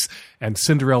Sex and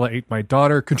Cinderella Ate My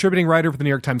Daughter, contributing writer for the New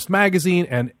York Times Magazine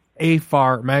and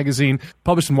AFAR Magazine,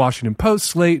 published in Washington Post,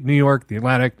 Slate, New York, The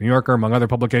Atlantic, New Yorker, among other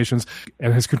publications,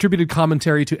 and has contributed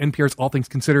commentary to NPR's All Things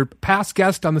Considered, past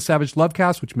guest on the Savage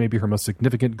Lovecast, which may be her most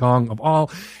significant gong of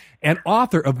all, and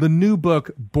author of the new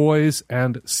book, Boys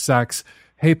and Sex.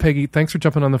 Hey, Peggy, thanks for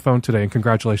jumping on the phone today, and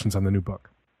congratulations on the new book.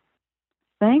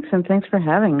 Thanks, and thanks for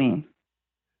having me.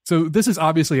 So this is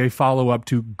obviously a follow-up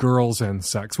to Girls and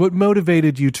Sex. What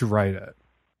motivated you to write it?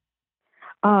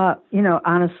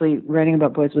 Honestly, writing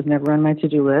about boys was never on my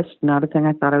to-do list, not a thing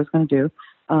I thought I was going to do.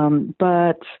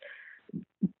 But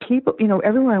people,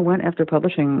 everywhere I went after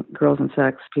publishing Girls and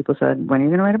Sex, people said, when are you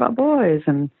going to write about boys?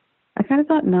 And I kind of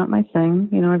thought, not my thing.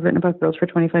 I've written about girls for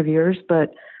 25 years,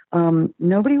 but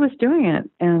nobody was doing it.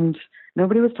 And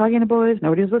nobody was talking to boys.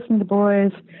 Nobody was listening to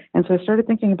boys. And so I started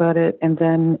thinking about it. And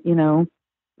then,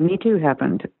 Me Too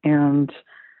happened. And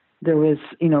there was,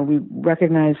 we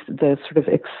recognized the sort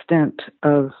of extent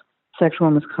of sexual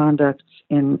misconduct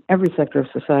in every sector of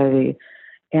society.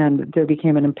 And there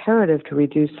became an imperative to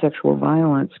reduce sexual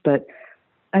violence. But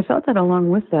I felt that along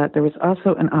with that, there was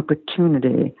also an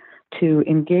opportunity to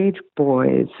engage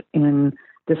boys in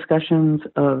discussions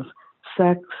of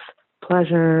sex,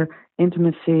 pleasure,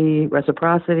 intimacy,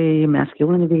 reciprocity,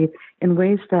 masculinity in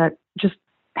ways that just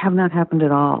have not happened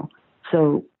at all.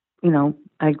 So,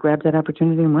 I grabbed that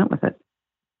opportunity and went with it.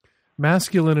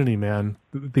 Masculinity, man.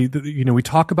 We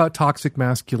talk about toxic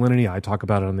masculinity. I talk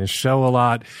about it on this show a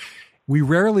lot. We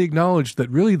rarely acknowledge that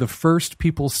really the first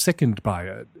people sickened by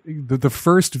it, the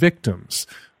first victims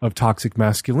of toxic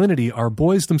masculinity are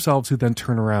boys themselves who then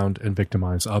turn around and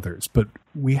victimize others. But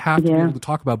we have to be able to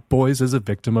talk about boys as a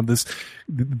victim of this,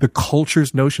 the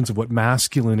culture's notions of what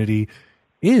masculinity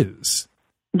is.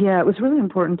 Yeah, it was really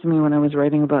important to me when I was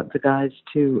writing about the guys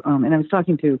too. And I was talked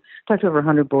to over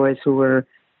 100 boys who were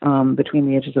between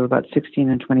the ages of about 16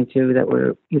 and 22 that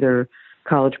were either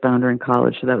college bound or in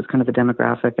college. So that was kind of the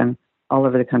demographic, and all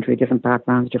over the country, different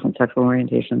backgrounds, different sexual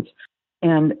orientations.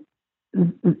 And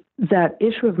that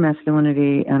issue of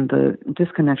masculinity and the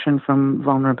disconnection from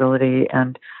vulnerability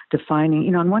and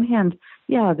defining, on one hand,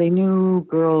 they knew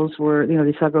girls were,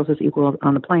 they saw girls as equal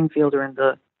on the playing field or in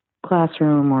the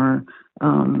classroom or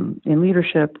in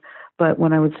leadership. But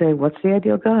when I would say, what's the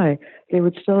ideal guy? It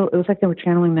was like they were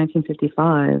channeling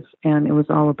 1955, and it was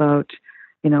all about,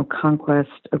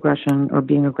 conquest, aggression, or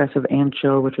being aggressive and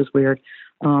chill, which was weird,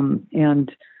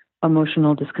 and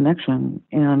emotional disconnection.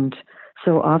 And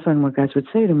so often what guys would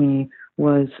say to me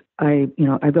was, I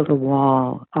built a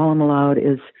wall. All I'm allowed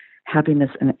is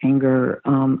happiness and anger.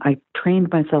 I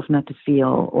trained myself not to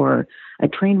feel, or I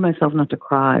trained myself not to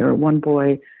cry. Or one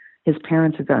boy, his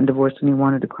parents had gotten divorced and he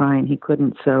wanted to cry and he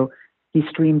couldn't. So he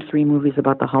streamed 3 movies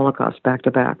about the Holocaust back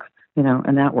to back,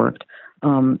 and that worked.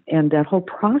 And that whole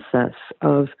process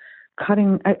of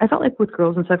cutting, I felt like with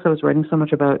girls and sex, I was writing so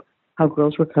much about how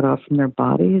girls were cut off from their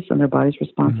bodies and their bodies'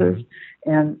 responses.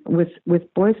 Mm-hmm. And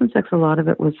with boys and sex, a lot of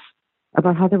it was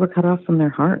about how they were cut off from their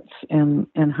hearts, and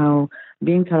how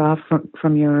being cut off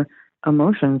from your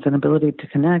emotions and ability to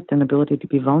connect and ability to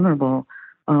be vulnerable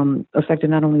affected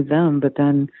not only them, but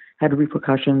then had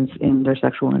repercussions in their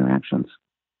sexual interactions.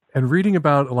 And reading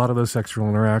about a lot of those sexual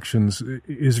interactions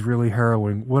is really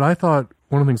harrowing. One of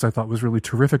the things I thought was really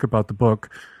terrific about the book,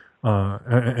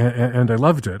 and I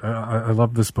loved it. I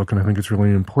love this book, and I think it's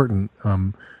really important.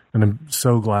 And I'm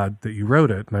so glad that you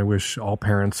wrote it. And I wish all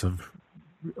parents of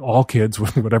all kids,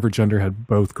 whatever gender, had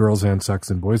both girls and sex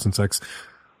and boys and sex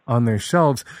on their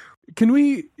shelves. Can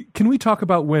we talk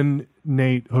about when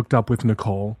Nate hooked up with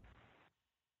Nicole?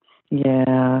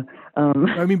 Yeah.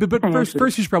 But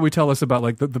first you should probably tell us about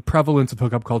like the prevalence of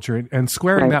hookup culture and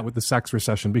squaring that with the sex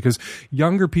recession, because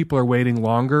younger people are waiting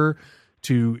longer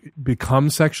to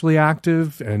become sexually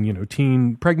active, and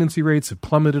teen pregnancy rates have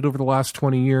plummeted over the last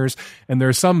 20 years, and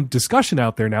there's some discussion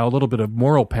out there now, a little bit of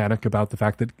moral panic about the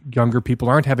fact that younger people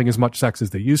aren't having as much sex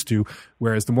as they used to,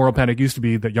 whereas the moral panic used to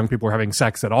be that young people were having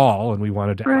sex at all, and we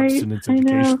wanted to abstinence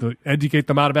education to educate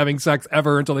them out of having sex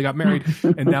ever until they got married.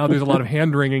 And now there's a lot of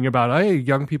hand-wringing about, hey,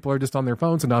 young people are just on their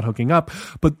phones and not hooking up.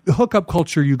 But hookup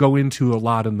culture you go into a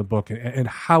lot in the book, and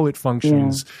how it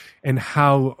functions, and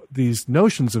how these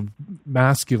notions of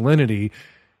masculinity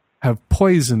have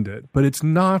poisoned it. But it's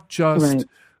not just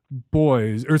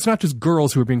boys, or it's not just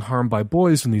girls who are being harmed by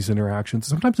boys in these interactions.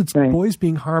 Sometimes it's boys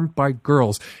being harmed by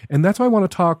girls. And that's why I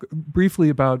want to talk briefly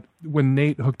about when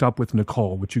Nate hooked up with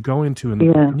Nicole, which you go into in the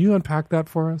book. Can you unpack that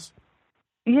for us?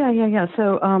 Yeah.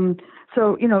 So,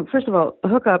 first of all, a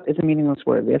hookup is a meaningless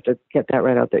word. We have to get that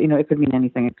right out there. It could mean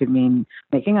anything. It could mean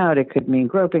making out. It could mean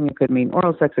groping. It could mean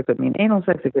oral sex. It could mean anal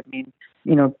sex. It could mean,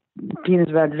 penis,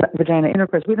 vagina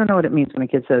intercourse. We don't know what it means when a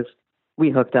kid says, we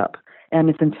hooked up. And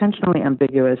it's intentionally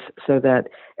ambiguous so that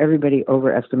everybody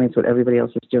overestimates what everybody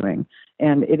else is doing.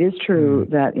 And it is true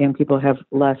that young people have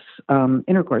less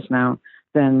intercourse now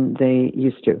than they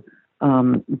used to.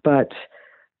 But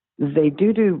they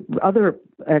do other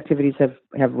activities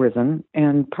have risen,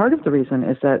 and part of the reason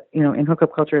is that in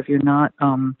hookup culture, if you're not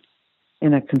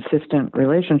in a consistent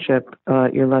relationship,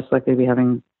 you're less likely to be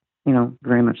having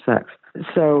very much sex.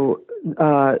 So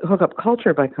hookup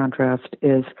culture, by contrast,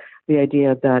 is the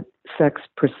idea that sex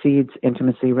precedes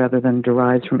intimacy rather than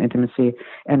derives from intimacy,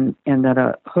 and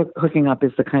that hooking up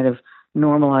is the kind of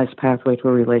normalized pathway to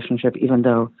a relationship, even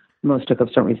though most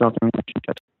hookups don't result in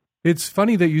relationships. It's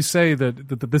funny that you say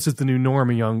that this is the new norm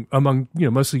among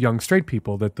mostly young straight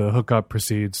people, that the hookup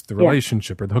precedes the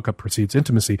relationship, or the hookup precedes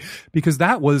intimacy, because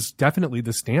that was definitely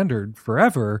the standard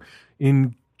forever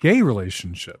in gay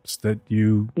relationships, that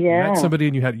you met somebody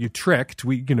and you tricked.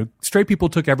 Straight people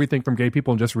took everything from gay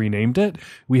people and just renamed it.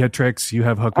 We had tricks, you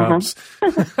have hookups.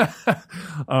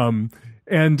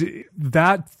 And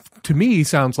that, to me,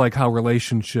 sounds like how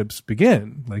relationships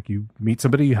begin. Like, you meet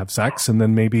somebody, you have sex, and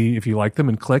then maybe if you like them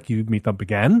and click, you meet them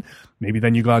again. Maybe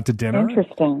then you go out to dinner.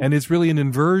 Interesting. And it's really an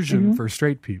inversion for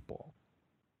straight people.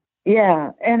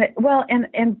 Yeah. And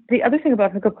the other thing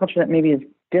about hookup culture that maybe is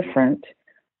different,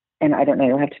 and I don't know,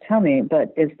 you'll have to tell me,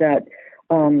 but is that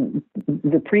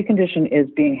the precondition is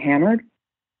being hammered.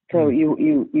 So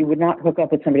you would not hook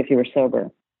up with somebody if you were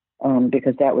sober,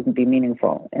 because that wouldn't be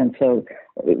meaningful. And so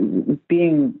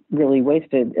being really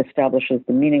wasted establishes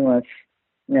the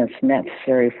meaninglessness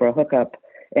necessary for a hookup,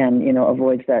 and,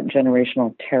 avoids that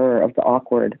generational terror of the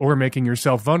awkward. Or making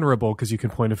yourself vulnerable because you can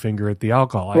point a finger at the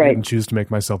alcohol. I Right. didn't choose to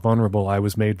make myself vulnerable. I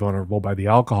was made vulnerable by the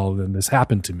alcohol, and this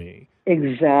happened to me.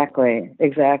 Exactly.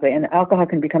 And alcohol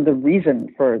can become the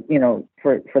reason for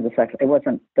the sex. It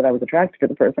wasn't that I was attracted to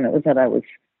the person. It was that I was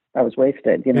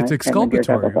wasted. It's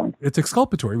exculpatory. It's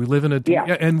exculpatory. We live in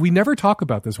and we never talk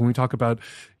about this when we talk about,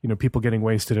 people getting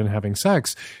wasted and having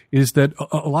sex, is that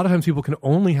a lot of times people can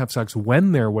only have sex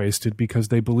when they're wasted because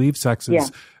they believe sex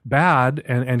is bad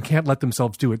and can't let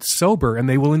themselves do it sober. And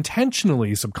they will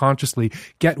intentionally, subconsciously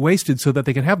get wasted so that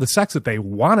they can have the sex that they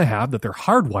want to have, that they're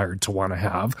hardwired to want to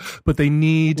have, but they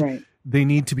need... Right. They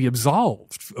need to be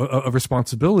absolved of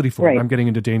responsibility for it. I'm getting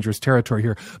into dangerous territory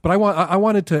here, but I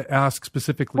wanted to ask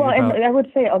specifically. Well, about, and I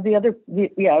would say I want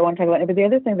to talk about it. But the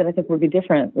other thing that I think would be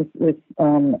different with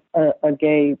a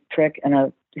gay trick and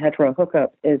a hetero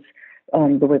hookup is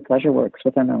the way pleasure works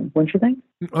within them. Wouldn't you think?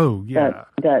 Oh yeah.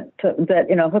 That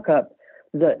hookup.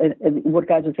 What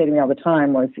guys would say to me all the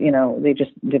time was, they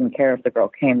just didn't care if the girl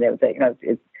came. They would say,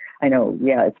 it's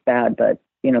bad, but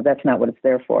that's not what it's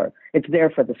there for. It's there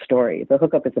for the story. The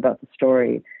hookup is about the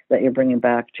story that you're bringing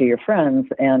back to your friends.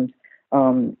 And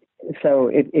so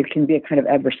it can be a kind of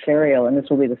adversarial, and this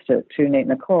will lead us to Nate and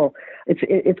Nicole.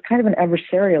 It's kind of an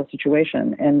adversarial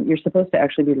situation, and you're supposed to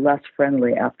actually be less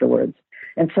friendly afterwards.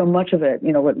 And so much of it,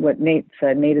 what Nate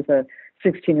said, Nate is a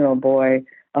 16-year-old boy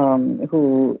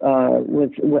who was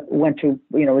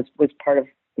part of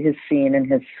his scene in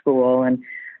his school, and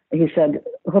he said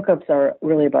hookups are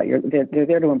really about they're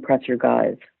there to impress your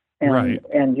guys. And, right.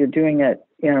 And you're doing it,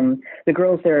 the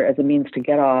girl's there as a means to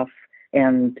get off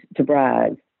and to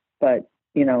brag, but,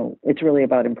 it's really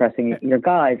about impressing your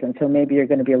guys. And so maybe you're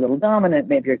going to be a little dominant,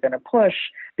 maybe you're going to push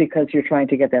because you're trying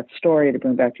to get that story to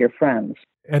bring back to your friends.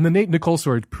 And the Nate Nicole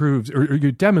story proves, or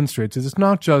demonstrates, is it's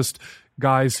not just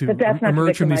guys who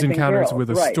emerge from these encounters with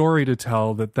a story to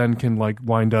tell that then can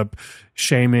wind up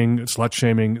slut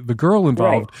shaming the girl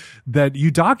involved, that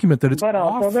you document that it's but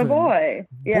also often the boy.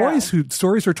 Yeah. Boys who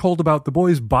stories are told about the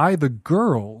boys by the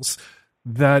girls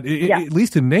that, at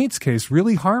least in Nate's case,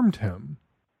 really harmed him.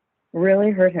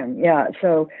 Really hurt him. Yeah.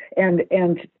 So, and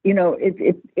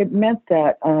it meant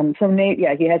that, so Nate,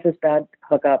 he has this bad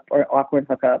hookup or awkward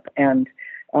hookup, and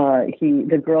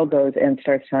the girl goes and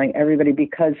starts telling everybody,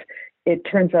 because it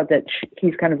turns out that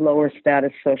he's kind of lower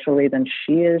status socially than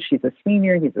she is. She's a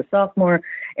senior, he's a sophomore,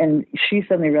 and she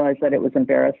suddenly realized that it was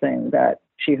embarrassing that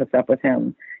she hooked up with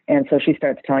him. And so she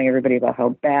starts telling everybody about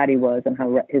how bad he was and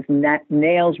how his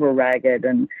nails were ragged,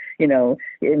 and he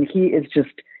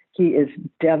is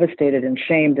devastated and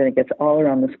shamed, and it gets all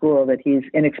around the school that he's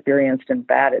inexperienced and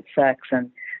bad at sex,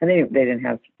 and they didn't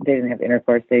have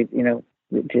intercourse. They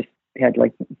just had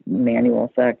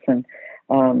manual sex, and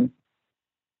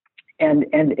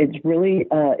it really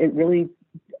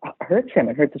hurts him.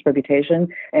 It hurts his reputation,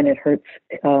 and it hurts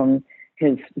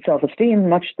his self-esteem,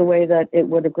 much the way that it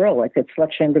would a girl. It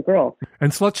slut-shamed a girl.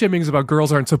 And slut-shaming is about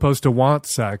girls aren't supposed to want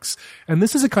sex. And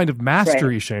this is a kind of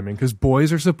mastery shaming, because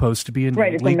boys are supposed to be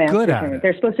innately good at it.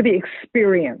 They're supposed to be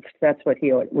experienced. That's what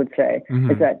he would say,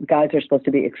 is that guys are supposed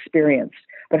to be experienced.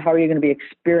 But how are you going to be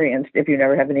experienced if you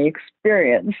never have any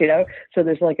experience, So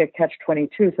there's a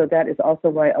catch-22. So that is also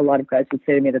why a lot of guys would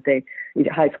say to me that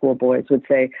high school boys would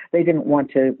say they didn't want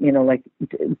to,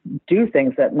 do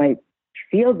things that might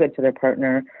feel good to their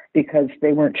partner because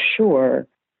they weren't sure,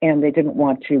 and they didn't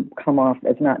want to come off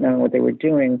as not knowing what they were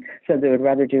doing. So they would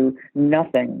rather do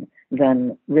nothing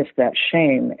than risk that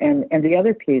shame. And the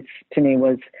other piece to me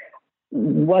was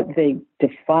what they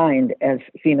defined as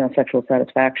female sexual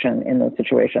satisfaction in those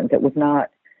situations. It was not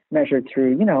measured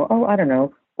through,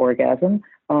 orgasm.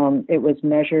 It was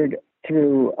measured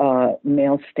through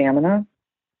male stamina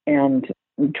and,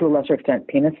 to a lesser extent,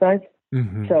 penis size.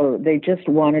 Mm-hmm. So they just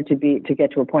wanted to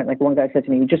get to a point, like one guy said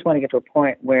to me, you just want to get to a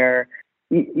point where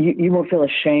you won't feel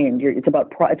ashamed. It's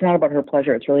about it's not about her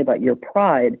pleasure. It's really about your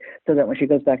pride, so that when she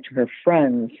goes back to her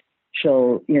friends,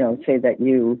 she'll, say that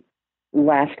you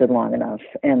lasted long enough.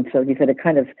 And so he said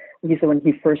when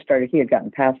he first started, he had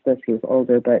gotten past this, he was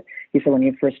older, but he said when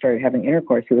he first started having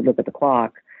intercourse, he would look at the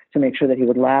clock to make sure that he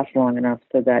would last long enough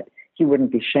so that he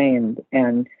wouldn't be shamed.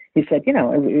 And he said,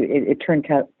 it turned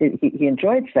out he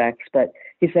enjoyed sex, but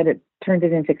he said it turned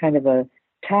it into kind of a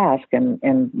task and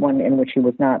one in which he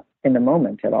was not in the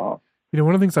moment at all. You know,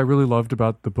 one of the things I really loved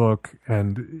about the book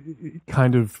and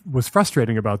kind of was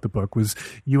frustrating about the book was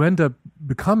you end up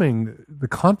becoming the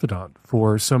confidant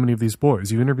for so many of these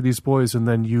boys. You interview these boys and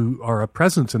then you are a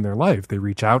presence in their life. They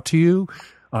reach out to you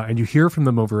and you hear from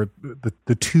them over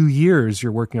the 2 years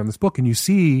you're working on this book, and you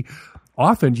see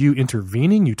often you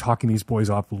intervening, you talking these boys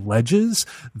off ledges,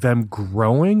 them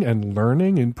growing and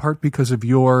learning in part because of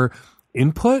your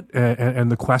input and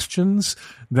the questions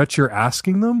that you're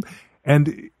asking them.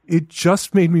 And it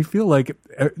just made me feel like,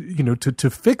 you know, to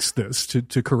fix this,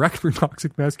 to correct for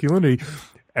toxic masculinity,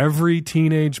 every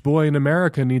teenage boy in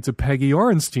America needs a Peggy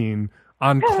Orenstein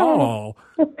on call.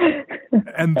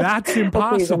 And that's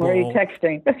impossible. Please, I'm already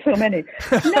texting. There's so many.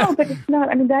 No, but it's not.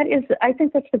 I mean, I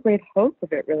think that's the great hope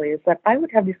of it, really, is that I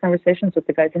would have these conversations with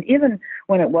the guys. And even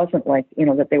when it wasn't like, you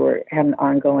know, that they had an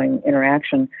ongoing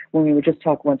interaction, when we would just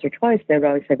talk once or twice, they would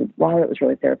always say, wow, it was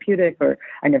really therapeutic, or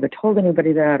I never told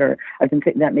anybody that, or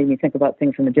that made me think about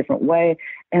things in a different way.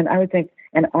 And I would think,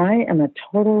 and I am a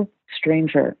total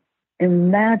stranger.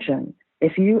 Imagine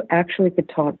if you actually could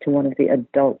talk to one of the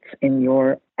adults in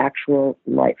your actual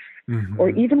life, or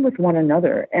even with one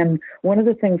another. And one of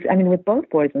the things, I mean, with both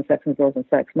boys and sex and girls and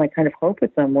sex, my kind of hope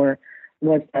with them was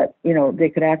that, you know, they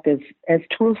could act as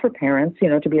tools for parents, you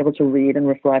know, to be able to read and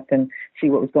reflect and see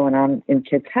what was going on in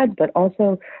kids' heads, but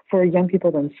also for young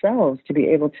people themselves to be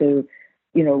able to,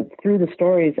 you know, through the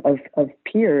stories of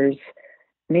peers,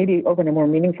 maybe open a more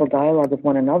meaningful dialogue with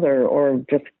one another, or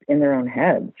just in their own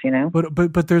heads, you know?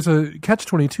 But there's a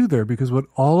catch-22 there, because what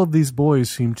all of these boys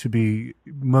seem to be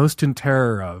most in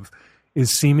terror of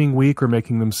is seeming weak or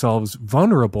making themselves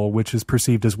vulnerable, which is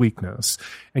perceived as weakness.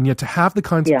 And yet to have the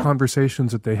kinds of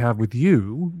conversations that they have with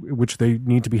you, which they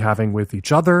need to be having with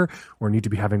each other or need to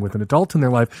be having with an adult in their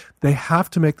life, they have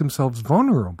to make themselves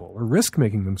vulnerable or risk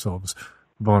making themselves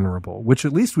vulnerable, which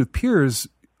at least with peers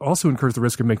also incurs the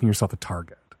risk of making yourself a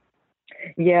target.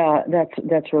 Yeah,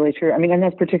 that's really true. I mean, and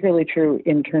that's particularly true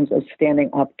in terms of standing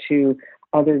up to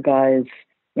other guys,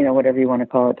 you know, whatever you want to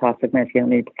call it, toxic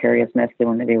masculinity, precarious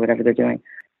masculinity, whatever they're doing.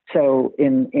 So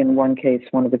in one case,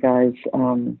 one of the guys,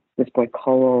 this boy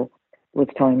Cole, was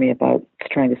telling me about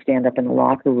trying to stand up in the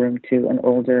locker room to an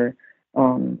older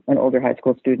high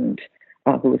school student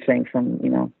who was saying some, you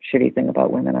know, shitty thing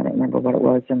about women. I don't remember what it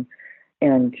was.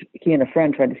 And he and a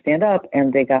friend tried to stand up,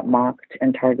 and they got mocked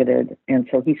and targeted. And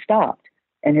so he stopped,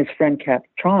 and his friend kept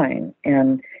trying.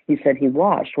 And he said he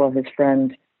watched while his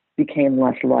friend became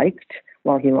less liked,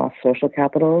 while he lost social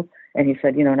capital. And he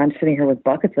said, you know, and I'm sitting here with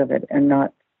buckets of it and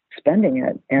not spending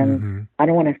it. And I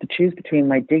don't want to have to choose between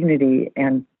my dignity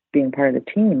and being part of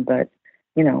the team. But,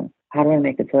 you know, how do I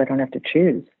make it so I don't have to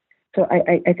choose? So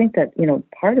I think that, you know,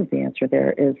 part of the answer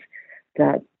there is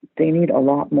that they need a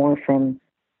lot more from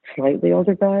slightly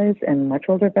older guys and much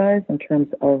older guys in terms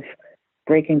of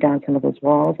breaking down some of those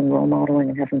walls and role modeling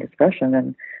and having discussion.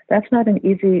 And that's not an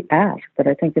easy ask, but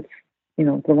I think it's, you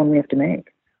know, the one we have to make.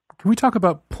 Can we talk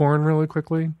about porn really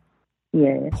quickly?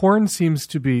 Yeah. Porn seems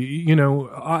to be, you know,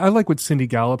 I like what Cindy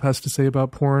Gallup has to say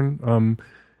about porn,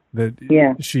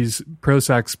 that she's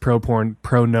pro-sex, pro-porn,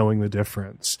 pro-knowing the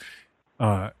difference.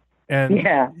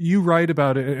 And you write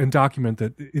about it and document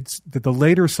that it's that the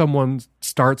later someone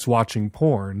starts watching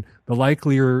porn, the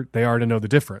likelier they are to know the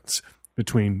differknow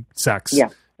between sex. Yeah.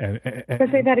 Because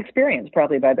they've had experience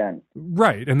probably by then.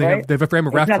 Right. And they have a frame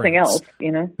of reference. Nothing else,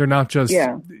 you know. They're not just,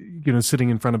 you know, sitting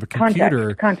in front of a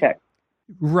computer. Context.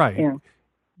 Right. Yeah.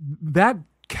 That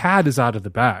cat is out of the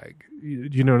bag.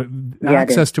 You know,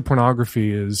 access to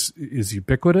pornography is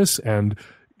ubiquitous, and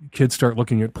kids start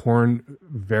looking at porn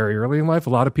very early in life.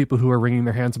 A lot of people who are wringing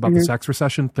their hands about the sex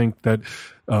recession think that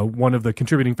one of the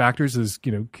contributing factors is,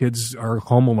 you know, kids are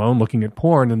home alone looking at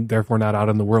porn and therefore not out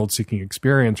in the world seeking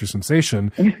experience or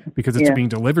sensation because it's being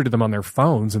delivered to them on their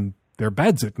phones and their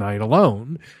beds at night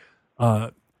alone.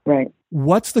 Right.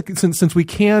 What's since we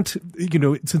can't, you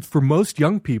know, since for most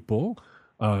young people,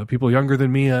 people younger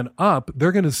than me and up,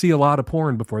 they're going to see a lot of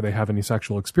porn before they have any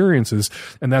sexual experiences.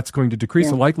 And that's going to decrease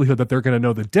the likelihood that they're going to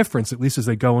know the difference, at least as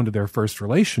they go into their first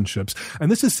relationships. And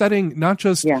this is setting not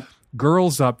just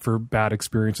girls up for bad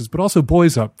experiences, but also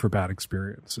boys up for bad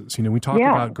experiences. You know, we talk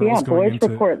about girls going into...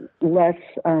 boys report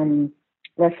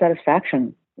less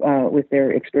satisfaction with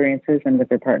their experiences and with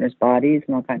their partner's bodies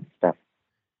and all kinds of stuff.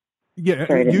 Yeah,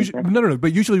 no.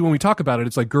 But usually when we talk about it,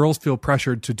 it's like girls feel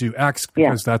pressured to do X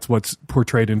because that's what's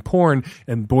portrayed in porn,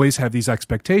 and boys have these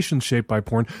expectations shaped by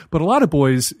porn. But a lot of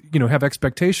boys, you know, have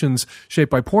expectations shaped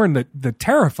by porn that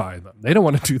terrify them. They don't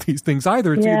want to do these things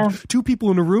either. It's two people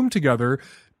in a room together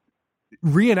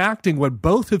reenacting what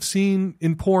both have seen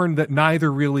in porn that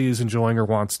neither really is enjoying or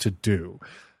wants to do.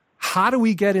 How do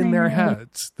we get in their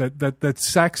heads that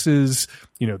sex is,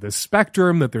 this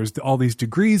spectrum, that there's all these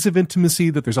degrees of intimacy,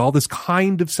 that there's all this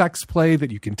kind of sex play,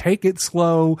 that you can take it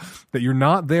slow, that you're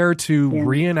not there to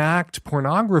reenact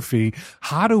pornography?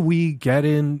 How do we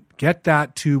get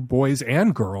that to boys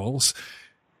and girls,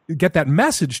 get that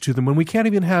message to them when we can't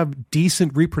even have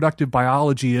decent reproductive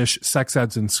biology-ish sex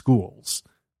eds in schools?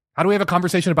 How do we have a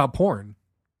conversation about porn?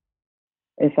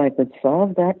 If I could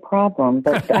solve that problem,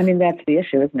 but that's the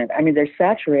issue, isn't it? They're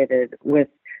saturated with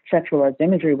sexualized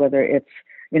imagery, whether it's,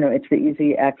 it's the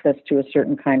easy access to a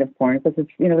certain kind of porn, because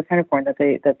it's, the kind of porn that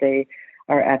they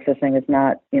are accessing is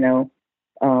not,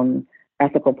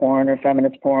 ethical porn or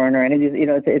feminist porn or any of these,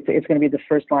 it's going to be the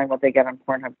first line what they get on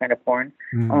Pornhub kind of porn.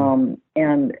 Mm-hmm.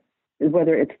 And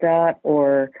whether it's that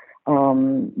or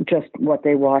just what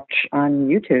they watch on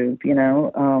YouTube,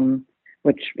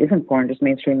 which isn't porn, just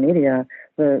mainstream media,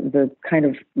 the kind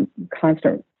of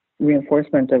constant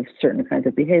reinforcement of certain kinds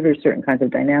of behaviors, certain kinds of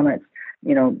dynamics,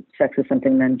 sex is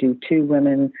something men do to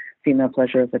women, female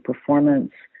pleasure as a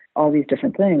performance, all these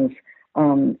different things.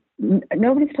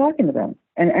 Nobody's talking to them.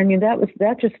 And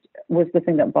that just was the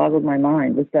thing that boggled my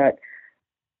mind, was that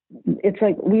it's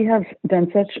like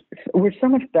we're so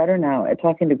much better now at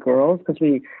talking to girls because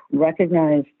we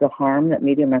recognize the harm that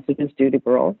media messages do to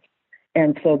girls.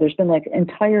 And so there's been an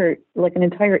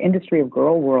entire industry of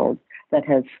girl world that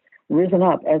has risen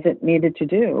up as it needed to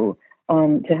do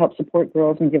to help support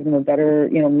girls and give them a better,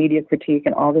 media critique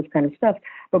and all this kind of stuff.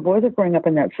 But boys are growing up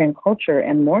in that same culture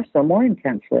and more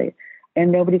intensely.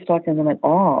 And nobody's talking to them at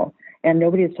all. And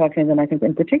nobody is talking to them, I think,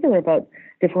 in particular about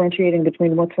differentiating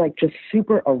between what's just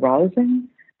super arousing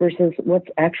versus what's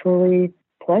actually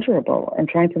pleasurable and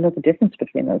trying to know the difference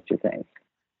between those two things.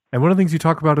 And one of the things you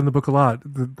talk about in the book a lot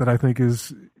that I think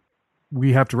is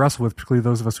we have to wrestle with, particularly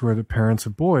those of us who are the parents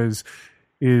of boys,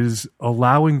 is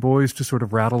allowing boys to sort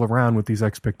of rattle around with these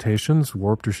expectations,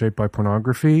 warped or shaped by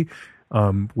pornography,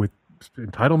 with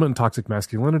entitlement and toxic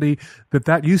masculinity,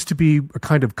 that used to be a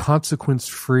kind of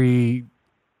consequence-free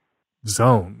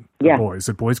zone for boys,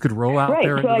 that boys could roll out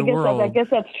there into the world. I guess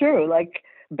that's true.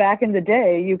 Back in the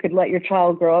day, you could let your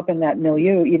child grow up in that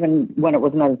milieu, even when it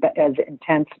was not as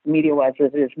intense media-wise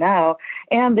as it is now,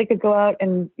 and they could go out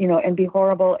and be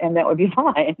horrible, and that would be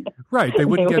fine. Right? They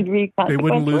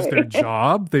wouldn't lose their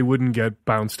job. They wouldn't get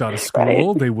bounced out of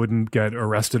school. Right. They wouldn't get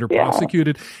arrested or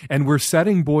prosecuted. And we're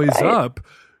setting boys up.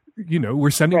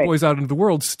 We're sending boys out into the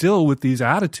world still with these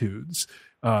attitudes.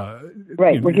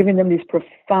 We're giving them these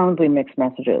profoundly mixed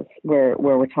messages where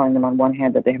we're telling them on one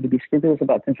hand that they have to be scrupulous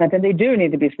about consent, and they do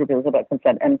need to be scrupulous about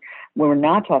consent. And we're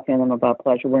not talking to them about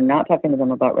pleasure. We're not talking to them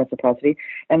about reciprocity.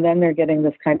 And then they're getting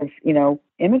this kind of,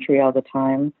 imagery all the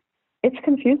time. It's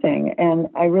confusing. And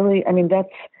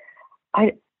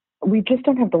we just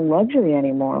don't have the luxury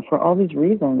anymore for all these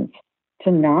reasons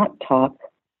to not talk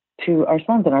to our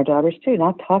sons and our daughters too,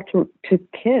 not talk to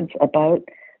kids about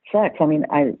sex.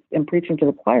 I am preaching to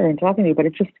the choir and talking to you, but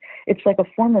it's like a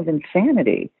form of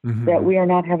insanity that we are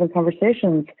not having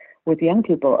conversations with young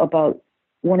people about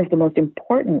one of the most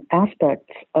important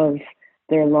aspects of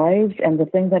their lives and the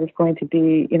thing that is going to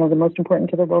be, the most important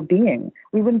to their well-being.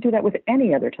 We wouldn't do that with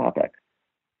any other topic.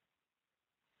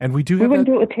 And we wouldn't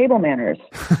do it with table manners.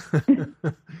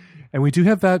 And we do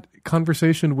have that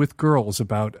conversation with girls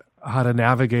about how to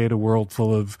navigate a world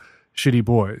full of shitty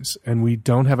boys, and we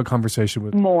don't have a conversation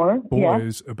with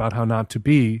boys about how not to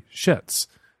be shits.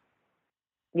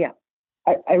 Yeah.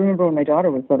 I remember when my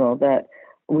daughter was little that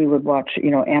we would watch,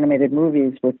 animated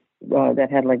movies with that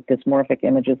had dysmorphic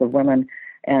images of women,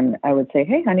 and I would say,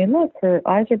 "Hey, honey, look, her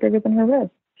eyes are bigger than her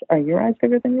wrists. Are your eyes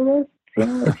bigger than your wrists?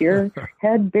 Is your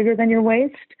head bigger than your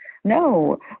waist?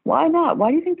 No. Why not?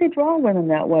 Why do you think they draw women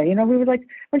that way?" We would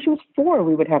when she was 4,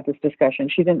 we would have this discussion.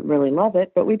 She didn't really love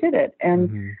it, but we did it.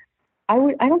 And I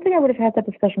don't think I would have had that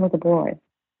discussion with a boy.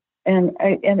 And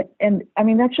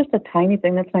that's just a tiny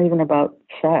thing. That's not even about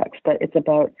sex, but it's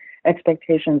about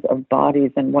expectations of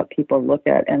bodies and what people look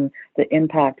at and the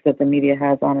impact that the media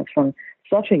has on us from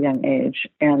such a young age.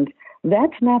 And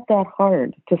that's not that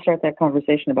hard to start that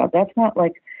conversation about. That's not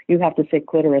like you have to say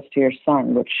clitoris to your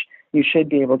son, which you should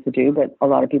be able to do, but a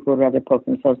lot of people would rather poke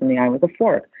themselves in the eye with a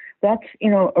fork. That's,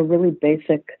 a really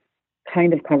basic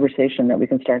kind of conversation that we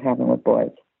can start having with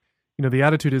boys. The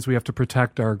attitude is we have to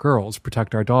protect our girls,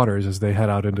 protect our daughters as they head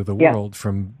out into the world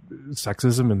from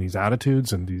sexism and these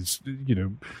attitudes and these,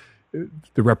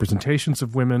 the representations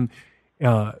of women.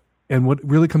 And what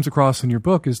really comes across in your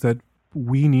book is that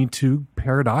we need to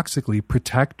paradoxically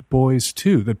protect boys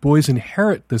too, that boys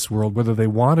inherit this world whether they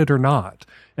want it or not,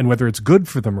 and whether it's good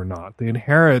for them or not. They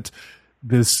inherit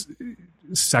this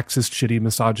sexist, shitty,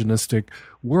 misogynistic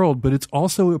world, but it's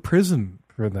also a prison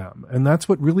for them. And that's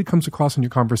what really comes across in your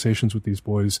conversations with these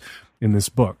boys in this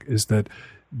book, is that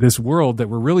this world that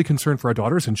we're really concerned for our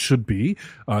daughters and should be,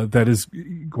 that is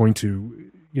going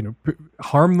to,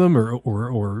 harm them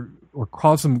or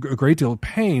cause them a great deal of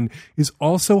pain, is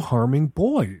also harming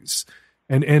boys.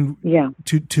 And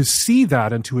to see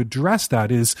that and to address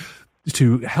that is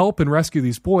to help and rescue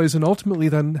these boys, and ultimately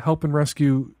then help and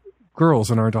rescue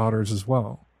girls and our daughters as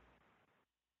well.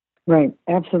 Right.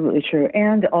 Absolutely true.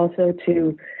 And also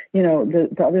to,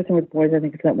 the other thing with boys, I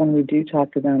think, is that when we do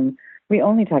talk to them, we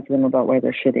only talk to them about why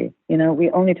they're shitty. We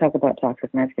only talk about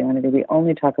toxic masculinity. We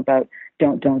only talk about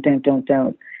don't.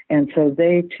 And so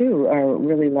they too are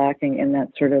really lacking in that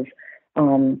sort of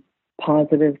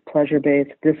positive,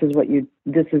 pleasure-based. This is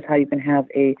how you can have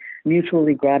a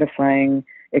mutually gratifying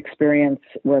experience,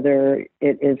 whether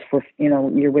it is for,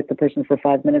 you're with the person for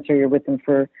 5 minutes or you're with them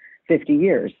for 50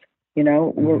 years.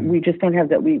 We just don't have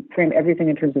that. We frame everything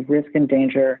in terms of risk and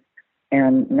danger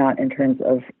and not in terms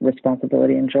of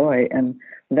responsibility and joy. And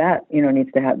that,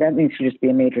 needs to just be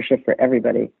a major shift for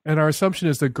everybody. And our assumption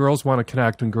is that girls want to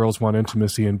connect and girls want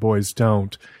intimacy and boys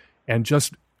don't. And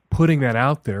just putting that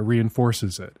out there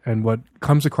reinforces it. And what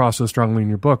comes across so strongly in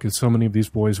your book is so many of these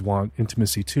boys want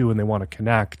intimacy too, and they want to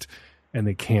connect, and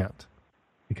they can't,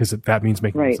 because that means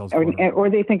making themselves vulnerable. Or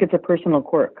they think it's a personal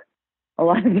quirk. A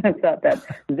lot of them thought that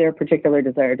their particular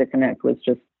desire to connect was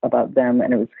just about them,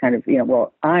 and it was kind of,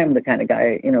 I'm the kind of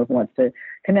guy, who wants to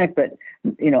connect, but,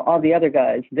 all the other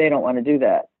guys, they don't want to do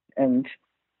that. And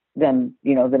then,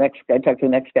 the next guy, talk to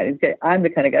the next guy, I'm the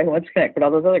kind of guy who wants to connect, but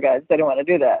all those other guys, they don't want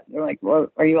to do that. They're like,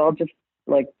 well, are you all just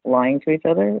like lying to each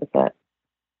other? Is that?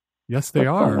 Yes, they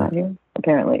are.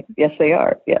 Apparently. Yes, they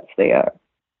are. Yes, they are.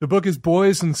 The book is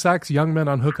Boys and Sex, Young Men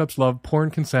on Hookups, Love,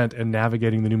 Porn, Consent, and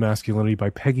Navigating the New Masculinity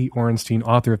by Peggy Orenstein,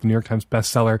 author of the New York Times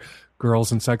bestseller,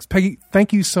 Girls and Sex. Peggy,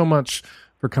 thank you so much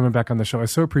for coming back on the show. I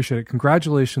so appreciate it.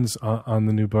 Congratulations on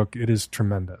the new book. It is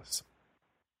tremendous.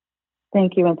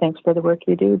 Thank you, and thanks for the work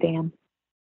you do, Dan.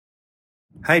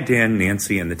 Hi, Dan,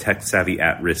 Nancy, and the tech-savvy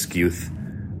at-risk youth.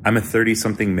 I'm a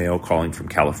 30-something male calling from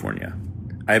California.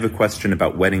 I have a question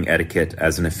about wedding etiquette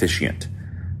as an officiant.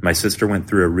 My sister went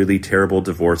through a really terrible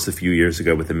divorce a few years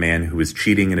ago with a man who was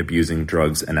cheating and abusing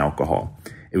drugs and alcohol.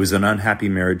 It was an unhappy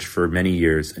marriage for many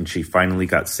years, and she finally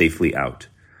got safely out.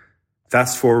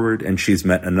 Fast forward, and she's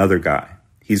met another guy.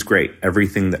 He's great,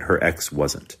 everything that her ex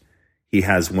wasn't. He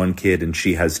has 1 kid and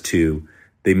she has 2.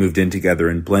 They moved in together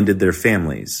and blended their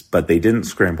families, but they didn't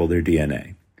scramble their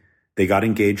DNA. They got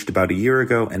engaged about a year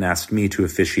ago and asked me to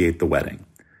officiate the wedding.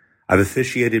 I've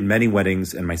officiated many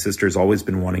weddings, and my sister's always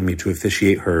been wanting me to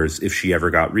officiate hers if she ever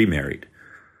got remarried.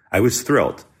 I was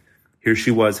thrilled. Here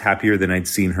she was, happier than I'd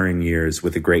seen her in years,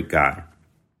 with a great guy.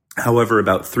 However,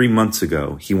 about 3 months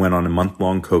ago, he went on a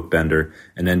month-long coke bender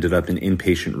and ended up in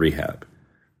inpatient rehab.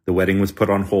 The wedding was put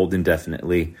on hold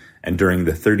indefinitely, and during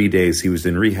the 30 days he was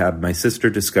in rehab, my sister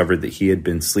discovered that he had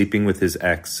been sleeping with his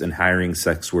ex and hiring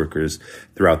sex workers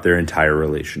throughout their entire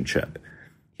relationship.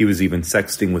 He was even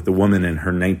sexting with a woman and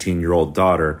her 19-year-old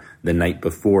daughter the night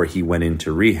before he went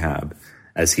into rehab,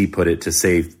 as he put it, to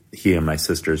save he and my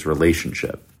sister's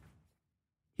relationship.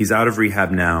 He's out of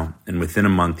rehab now, and within a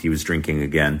month he was drinking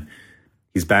again.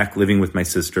 He's back living with my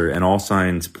sister, and all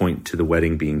signs point to the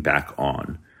wedding being back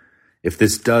on. If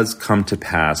this does come to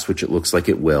pass, which it looks like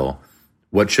it will,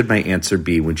 what should my answer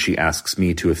be when she asks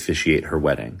me to officiate her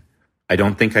wedding? I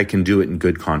don't think I can do it in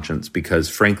good conscience because,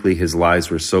 frankly, his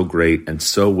lies were so great and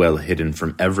so well hidden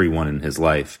from everyone in his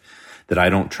life that I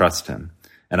don't trust him.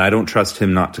 And I don't trust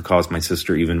him not to cause my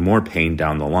sister even more pain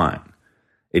down the line.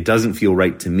 It doesn't feel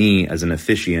right to me as an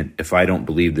officiant if I don't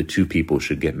believe the 2 people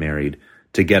should get married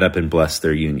to get up and bless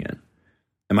their union.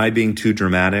 Am I being too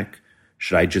dramatic?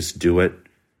 Should I just do it?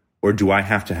 Or do I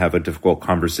have to have a difficult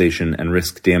conversation and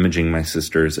risk damaging my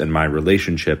sister's and my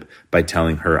relationship by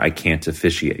telling her I can't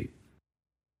officiate?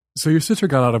 So your sister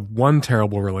got out of one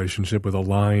terrible relationship with a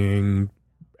lying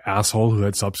asshole who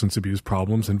had substance abuse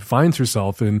problems and finds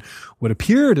herself in what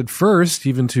appeared at first,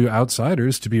 even to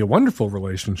outsiders, to be a wonderful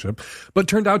relationship, but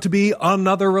turned out to be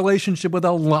another relationship with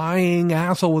a lying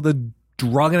asshole with a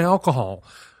drug and alcohol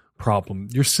problem.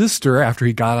 Your sister, after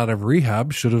he got out of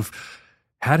rehab, should have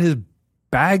had his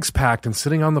bags packed and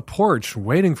sitting on the porch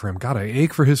waiting for him. God, I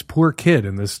ache for his poor kid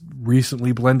in this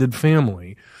recently blended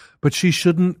family. But she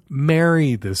shouldn't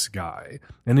marry this guy.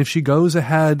 And if she goes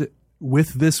ahead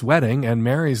with this wedding and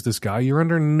marries this guy, you're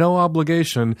under no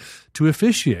obligation to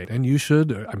officiate. And you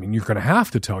should, you're going to have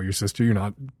to tell your sister you're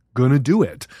not going to do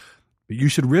it. But you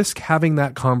should risk having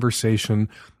that conversation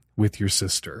with your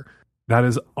sister. That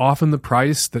is often the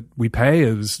price that we pay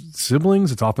as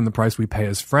siblings. It's often the price we pay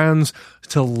as friends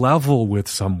to level with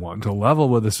someone, to level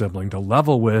with a sibling, to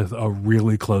level with a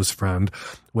really close friend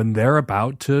when they're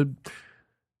about to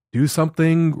do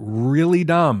something really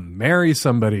dumb, marry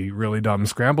somebody really dumb,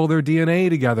 scramble their DNA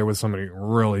together with somebody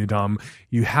really dumb.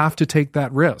 You have to take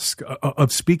that risk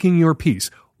of speaking your piece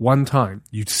one time.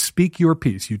 You speak your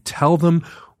piece. You tell them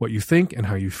what you think and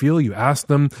how you feel. You ask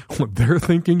them what they're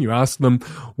thinking. You ask them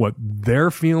what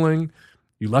they're feeling.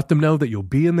 You let them know that you'll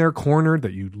be in their corner,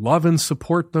 that you love and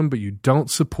support them, but you don't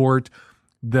support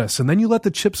this. And then you let the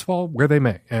chips fall where they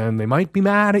may. And they might be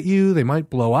mad at you. They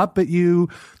might blow up at you.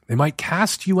 They might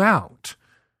cast you out.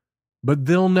 But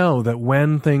they'll know that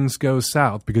when things go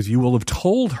south, because you will have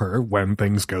told her when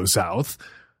things go south,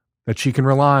 that she can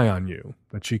rely on you,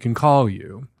 that she can call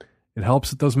you. It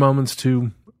helps at those moments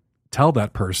to tell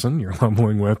that person you're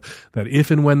leveling with that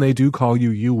if and when they do call you,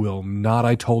 you will not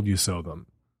 "I told you so" them.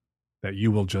 That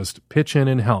you will just pitch in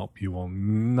and help. You will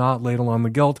not ladle on the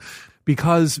guilt,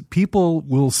 because people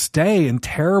will stay in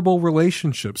terrible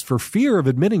relationships for fear of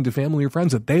admitting to family or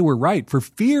friends that they were right, for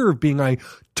fear of being "I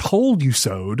told you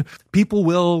so'd." People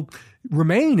will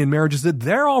remain in marriages that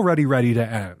they're already ready to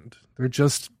end. They're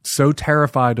just so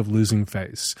terrified of losing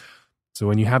face. So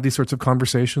when you have these sorts of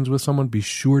conversations with someone, be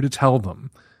sure to tell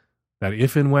them that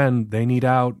if and when they need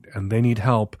out and they need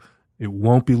help, it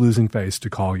won't be losing face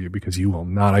to call you, because you will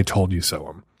not "I told you so"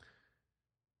 them.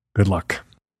 Good luck.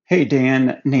 Hey,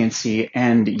 Dan, Nancy,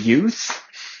 and youth.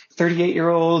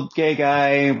 38-year-old gay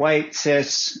guy, white,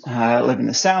 cis, live in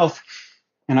the South.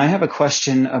 And I have a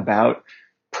question about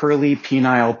pearly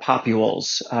penile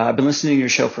papules. I've been listening to your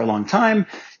show for a long time,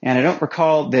 and I don't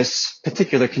recall this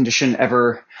particular condition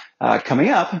ever coming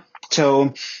up.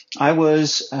 So I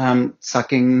was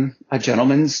sucking a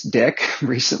gentleman's dick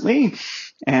recently,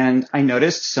 and I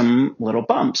noticed some little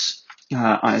bumps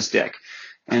on his dick.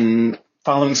 And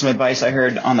following some advice I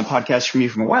heard on the podcast from you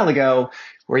from a while ago,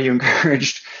 where you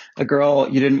encouraged a girl,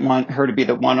 you didn't want her to be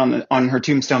the one on her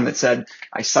tombstone that said,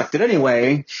 "I sucked it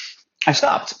anyway," I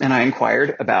stopped and I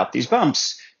inquired about these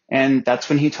bumps. And that's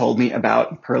when he told me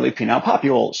about pearly penile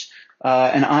papules.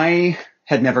 And I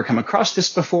had never come across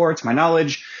this before, to my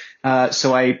knowledge.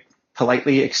 So I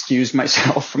politely excused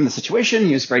myself from the situation.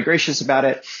 He was very gracious about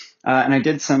it. And I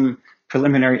did some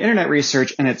preliminary internet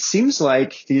research, and it seems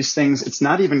like these things, it's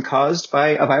not even caused by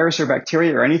a virus or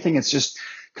bacteria or anything. It's just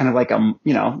kind of like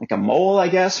like a mole, I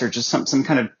guess, or just some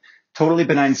kind of totally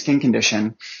benign skin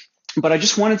condition. But I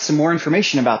just wanted some more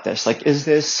information about this. Like, is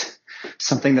this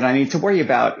something that I need to worry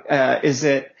about? Is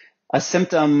it a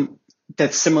symptom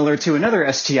that's similar to another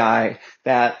STI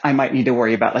that I might need to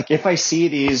worry about? Like, if I see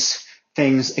these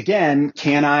things again,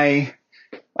 can I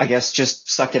guess,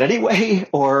 just suck it anyway?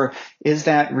 Or is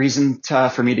that reason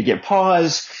for me to give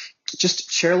pause?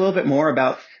 Just share a little bit more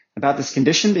about this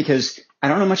condition, because I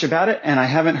don't know much about it, and I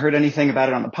haven't heard anything about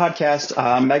it on the podcast.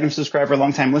 Magnum subscriber,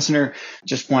 longtime listener,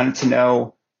 just wanted to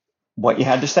know what you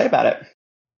had to say about it.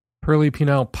 Pearly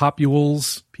penile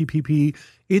papules, PPP.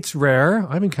 It's rare.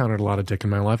 I've encountered a lot of dick in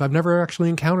my life. I've never actually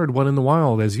encountered one in the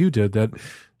wild, as you did, that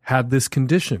had this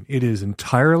condition. It is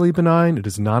entirely benign. It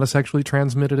is not a sexually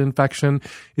transmitted infection.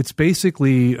 It's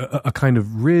basically a kind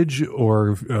of ridge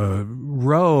or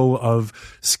row of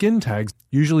skin tags,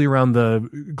 usually around the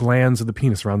glands of the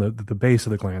penis, around the base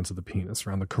of the glands of the penis,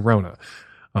 around the corona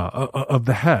of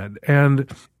the head.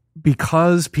 And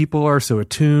because people are so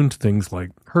attuned to things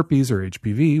like herpes or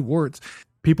HPV, warts,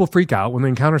 people freak out when they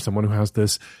encounter someone who has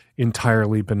this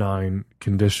entirely benign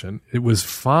condition. It was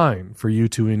fine for you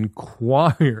to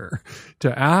inquire,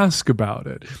 to ask about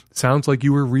it. It sounds like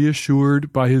you were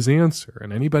reassured by his answer.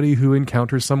 And anybody who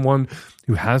encounters someone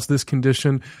who has this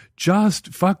condition,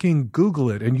 just fucking Google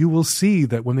it, and you will see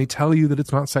that when they tell you that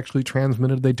it's not sexually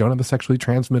transmitted, they don't have a sexually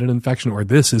transmitted infection, or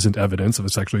this isn't evidence of a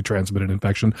sexually transmitted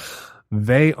infection,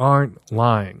 they aren't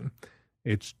lying.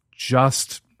 It's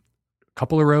just a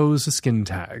couple of rows of skin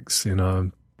tags in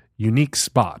a unique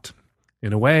spot.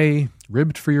 In a way,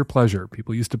 ribbed for your pleasure.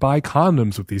 People used to buy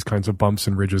condoms with these kinds of bumps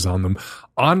and ridges on them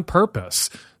on purpose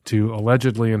to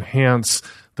allegedly enhance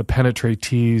the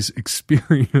penetratee's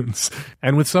experience.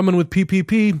 And with someone with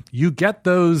PPP, you get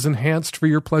those enhanced for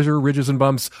your pleasure ridges and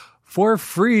bumps for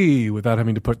free without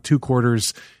having to put 2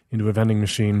 quarters into a vending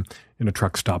machine in a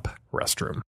truck stop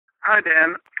restroom. Hi,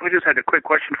 Dan. We just had a quick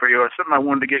question for you. It's something I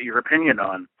wanted to get your opinion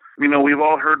on. You know, we've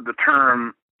all heard the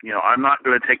term, I'm not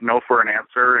going to take no for an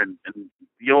answer. And in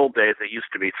the old days, it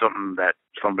used to be something that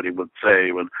somebody would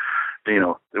say when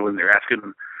they're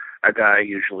asking a guy,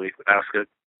 usually ask a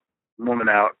woman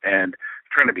out and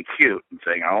trying to be cute and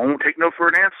saying, "I won't take no for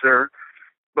an answer."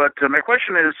 But my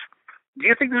question is, Do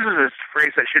you think this is a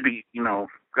phrase that should be,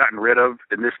 gotten rid of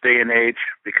in this day and age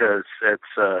because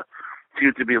it's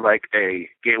seems to be like a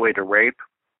gateway to rape?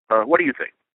 What do you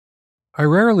think? I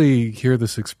rarely hear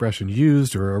this expression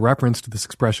used or a reference to this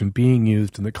expression being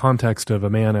used in the context of a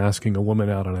man asking a woman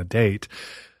out on a date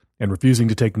and refusing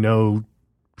to take no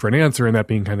for an answer, and that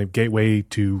being kind of gateway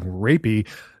to rapey.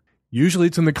 Usually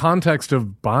it's in the context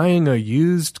of buying a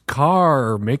used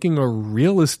car or making a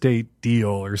real estate deal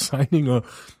or signing a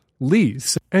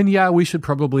lease. And yeah, we should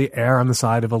probably err on the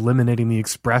side of eliminating the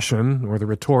expression or the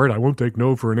retort, I won't take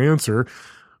no for an answer,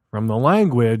 from the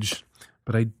language,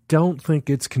 but I don't think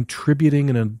it's contributing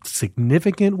in a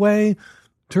significant way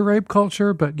to rape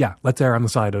culture. But yeah, let's err on the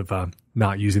side of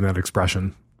not using that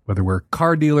expression, whether we're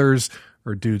car dealers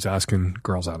or dudes asking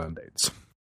girls out on dates.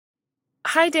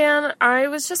 Hi, Dan. I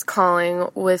was just calling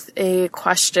with a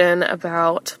question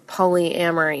about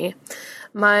polyamory.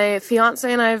 My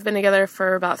fiance and I have been together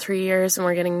for about 3 years, and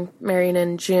we're getting married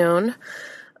in June.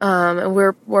 And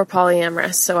we're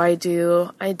polyamorous, so I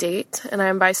date, and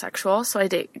I'm bisexual, so I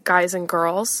date guys and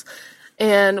girls.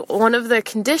 And one of the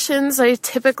conditions I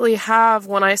typically have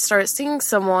when I start seeing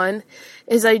someone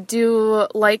is I do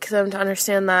like them to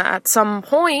understand that at some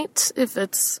point, if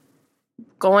it's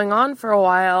going on for a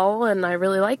while and I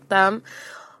really like them,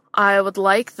 I would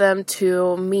like them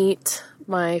to meet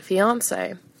my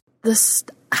fiance. This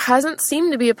hasn't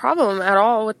seemed to be a problem at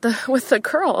all with the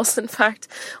girls. In fact,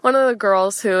 one of the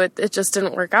girls who it just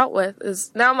didn't work out with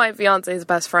is now my fiance's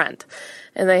best friend,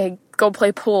 and they go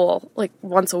play pool like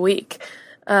once a week.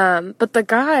 But the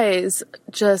guys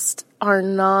just are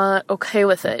not okay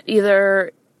with it.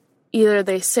 Either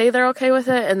they say they're okay with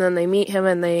it, and then they meet him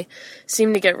and they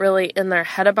seem to get really in their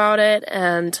head about it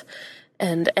and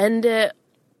end it,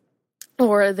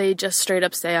 or they just straight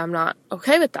up say, I'm not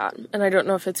okay with that. And I don't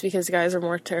know if it's because guys are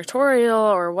more territorial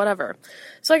or whatever.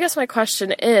 So I guess my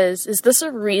question is this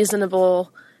a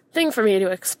reasonable thing for me to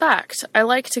expect? I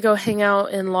like to go hang out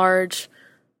in large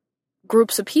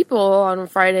groups of people on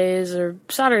Fridays or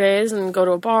Saturdays and go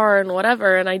to a bar and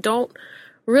whatever, and I don't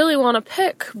really want to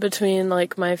pick between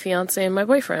like my fiance and my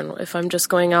boyfriend if I'm just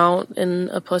going out in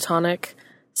a platonic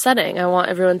setting. I want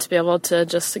everyone to be able to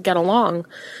just get along.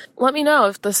 Let me know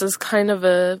if this is kind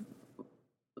of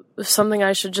something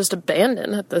I should just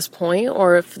abandon at this point,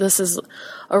 or if this is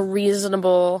a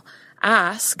reasonable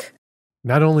ask.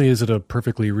 Not only is it a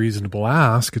perfectly reasonable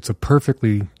ask, it's a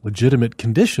perfectly legitimate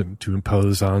condition to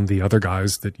impose on the other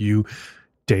guys that you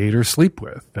date or sleep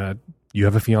with, that you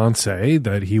have a fiance,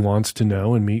 that he wants to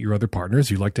know and meet your other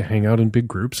partners. You like to hang out in big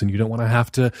groups, and you don't want to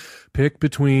have to pick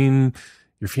between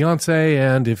your fiance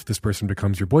and, if this person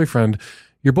becomes your boyfriend.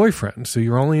 So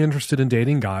you're only interested in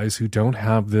dating guys who don't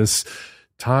have this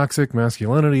toxic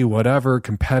masculinity, whatever,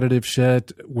 competitive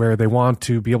shit, where they want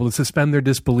to be able to suspend their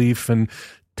disbelief and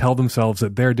tell themselves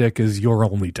that their dick is your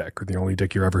only dick, or the only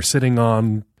dick you're ever sitting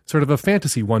on. Sort of a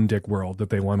fantasy one dick world that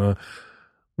they want to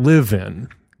live in.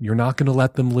 You're not going to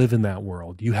let them live in that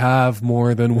world. You have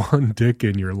more than one dick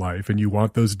in your life, and you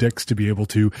want those dicks to be able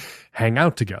to hang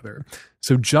out together.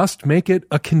 So just make it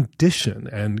a condition,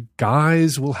 and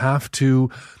guys will have to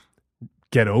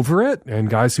get over it. And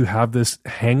guys who have this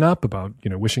hang up about,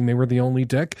 wishing they were the only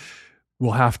dick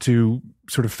will have to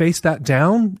sort of face that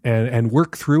down and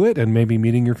work through it. And maybe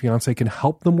meeting your fiance can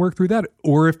help them work through that.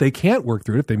 Or if they can't work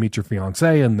through it, if they meet your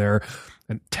fiance and they're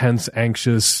a tense,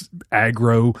 anxious,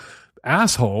 aggro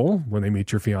asshole when they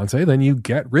meet your fiance, then you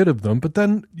get rid of them. But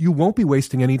then you won't be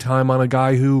wasting any time on a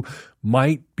guy who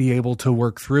might be able to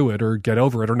work through it or get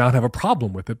over it or not have a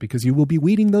problem with it, because you will be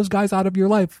weeding those guys out of your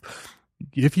life.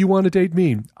 If you want to date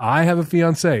me, I have a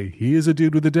fiance. He is a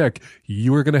dude with a dick.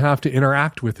 You are going to have to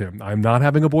interact with him. I'm not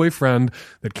having a boyfriend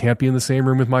that can't be in the same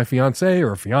room with my fiance,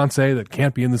 or a fiance that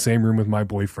can't be in the same room with my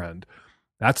boyfriend.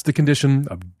 That's the condition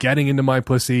of getting into my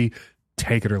pussy.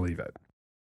 Take it or leave it.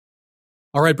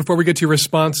 All right, before we get to your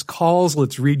response calls,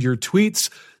 let's read your tweets.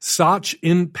 Soch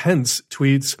in Pence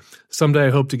tweets, someday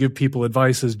I hope to give people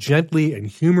advice as gently and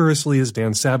humorously as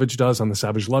Dan Savage does on the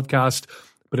Savage Lovecast,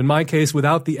 but in my case,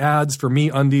 without the ads for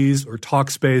MeUndies or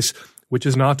Talkspace, which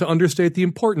is not to understate the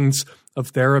importance of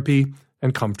therapy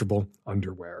and comfortable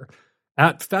underwear.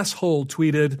 At Fesshole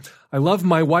tweeted, I love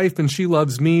my wife and she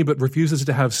loves me but refuses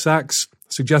to have sex.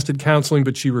 Suggested counseling,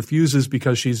 but she refuses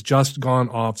because she's just gone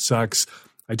off sex.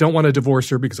 I don't want to divorce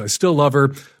her because I still love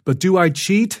her, but do I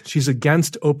cheat? She's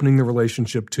against opening the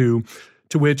relationship too.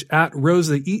 To which at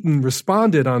Rosa Eaton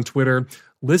responded on Twitter,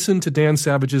 listen to Dan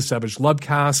Savage's Savage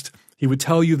Lovecast. He would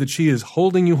tell you that she is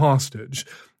holding you hostage.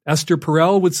 Esther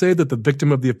Perel would say that the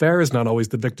victim of the affair is not always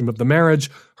the victim of the marriage.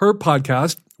 Her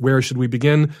podcast, Where Should We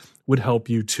Begin, would help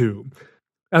you too.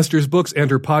 Esther's books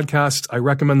and her podcasts, I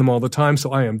recommend them all the time,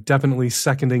 so I am definitely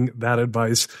seconding that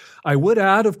advice. I would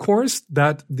add, of course,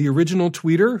 that the original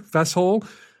tweeter, Fesshole,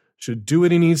 should do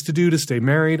what he needs to do to stay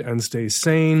married and stay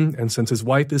sane, and since his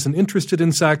wife isn't interested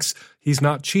in sex, he's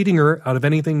not cheating her out of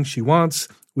anything she wants,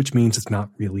 which means it's not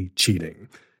really cheating.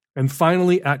 And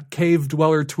finally, at Cave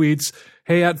Dweller tweets,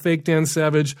 hey, at Fake Dan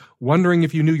Savage, wondering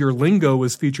if you knew your lingo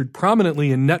was featured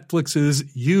prominently in Netflix's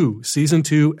You, Season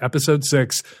 2, Episode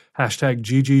 6,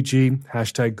 #GGG,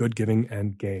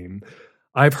 #GoodGivingAndGame.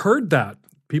 I've heard that.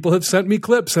 People have sent me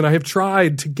clips, and I have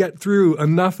tried to get through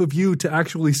enough of You to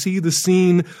actually see the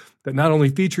scene that not only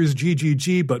features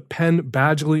GGG, but Penn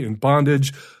Badgley in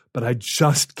bondage, but I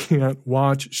just can't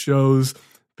watch shows,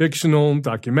 fictional,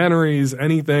 documentaries,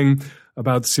 anything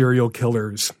about serial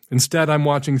killers. Instead, I'm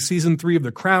watching Season 3 of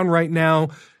The Crown right now,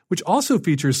 which also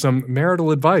features some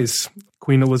marital advice,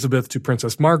 Queen Elizabeth to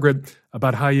Princess Margaret,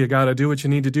 about how you gotta do what you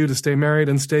need to do to stay married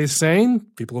and stay sane.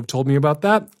 People have told me about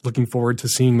that. Looking forward to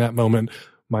seeing that moment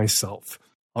myself.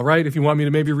 All right, if you want me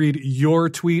to maybe read your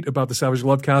tweet about the Savage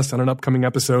Lovecast on an upcoming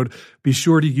episode, be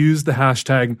sure to use the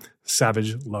hashtag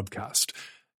SavageLovecast.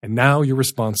 And now your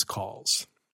response calls.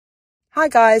 Hi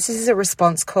guys, this is a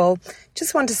response call.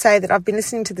 Just want to say that I've been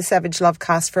listening to the Savage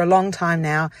Lovecast for a long time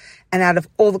now, and out of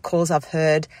all the calls I've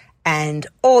heard and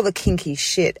all the kinky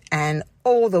shit and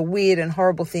all the weird and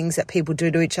horrible things that people do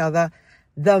to each other,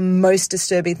 the most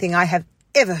disturbing thing I have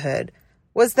ever heard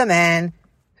was the man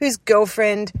whose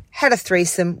girlfriend had a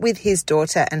threesome with his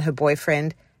daughter and her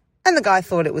boyfriend, and the guy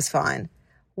thought it was fine.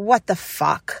 What the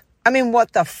fuck? I mean,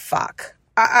 what the fuck?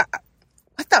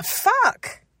 What the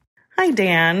fuck? Hi,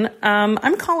 Dan.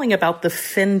 I'm calling about the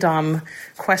Findom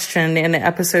question in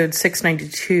episode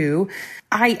 692.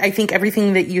 I think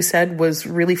everything that you said was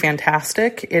really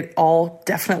fantastic. It all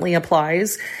definitely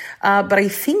applies. But I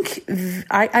think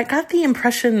I got the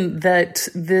impression that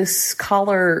this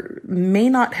caller may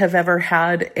not have ever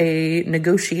had a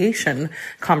negotiation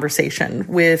conversation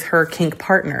with her kink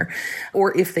partner.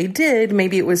 Or if they did,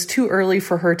 maybe it was too early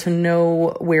for her to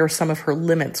know where some of her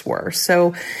limits were.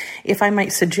 So if I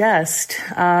might suggest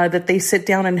that they sit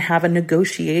down and have a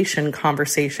negotiation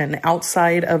conversation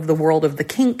outside of the world of the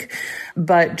kink,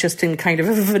 but just in kind of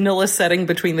a vanilla setting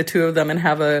between the two of them, and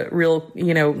have a real,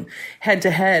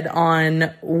 head-to-head on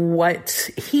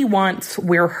what he wants,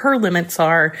 where her limits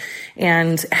are,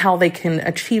 and how they can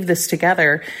achieve this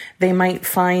together, they might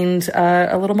find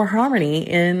a little more harmony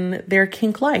in their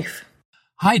kink life.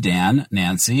 Hi, Dan,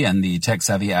 Nancy, and the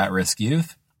tech-savvy at-risk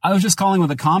youth. I was just calling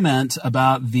with a comment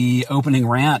about the opening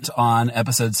rant on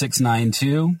episode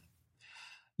 692.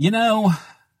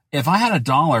 If I had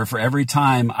 $1 for every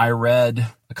time I read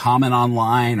a comment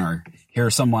online or hear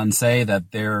someone say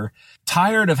that they're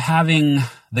tired of having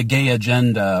the gay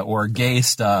agenda or gay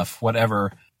stuff,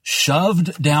 whatever,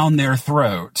 shoved down their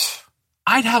throat,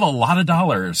 I'd have a lot of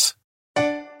dollars.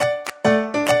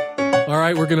 All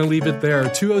right, we're going to leave it there.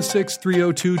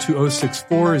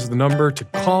 206-302-2064 is the number to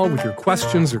call with your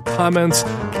questions or comments.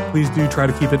 Please do try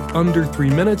to keep it under 3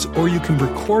 minutes, or you can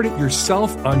record it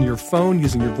yourself on your phone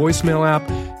using your voicemail app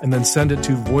and then send it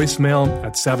to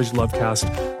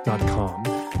voicemail@savagelovecast.com.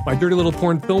 My Dirty Little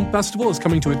Porn Film Festival is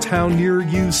coming to a town near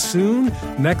you soon.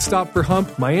 Next stop for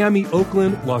Hump, Miami,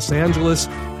 Oakland, Los Angeles.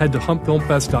 Head to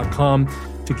humpfilmfest.com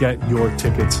to get your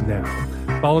tickets now.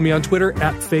 Follow me on Twitter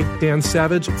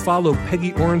 @FakeDanSavage. Follow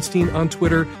Peggy Orenstein on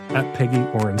Twitter @Peggy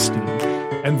Orenstein.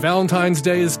 And Valentine's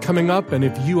Day is coming up, and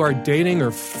if you are dating or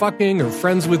fucking or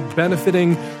friends with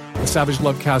benefiting a Savage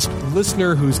Lovecast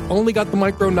listener who's only got the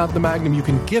micro, not the magnum, you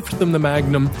can gift them the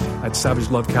magnum at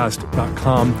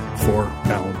SavageLovecast.com for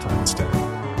Valentine's Day.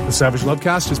 The Savage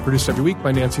Lovecast is produced every week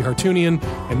by Nancy Hartunian,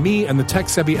 and me and the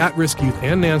tech-savvy at-risk youth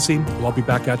and Nancy will all be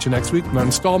back at you next week with an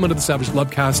installment of the Savage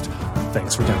Lovecast.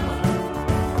 Thanks for downloading.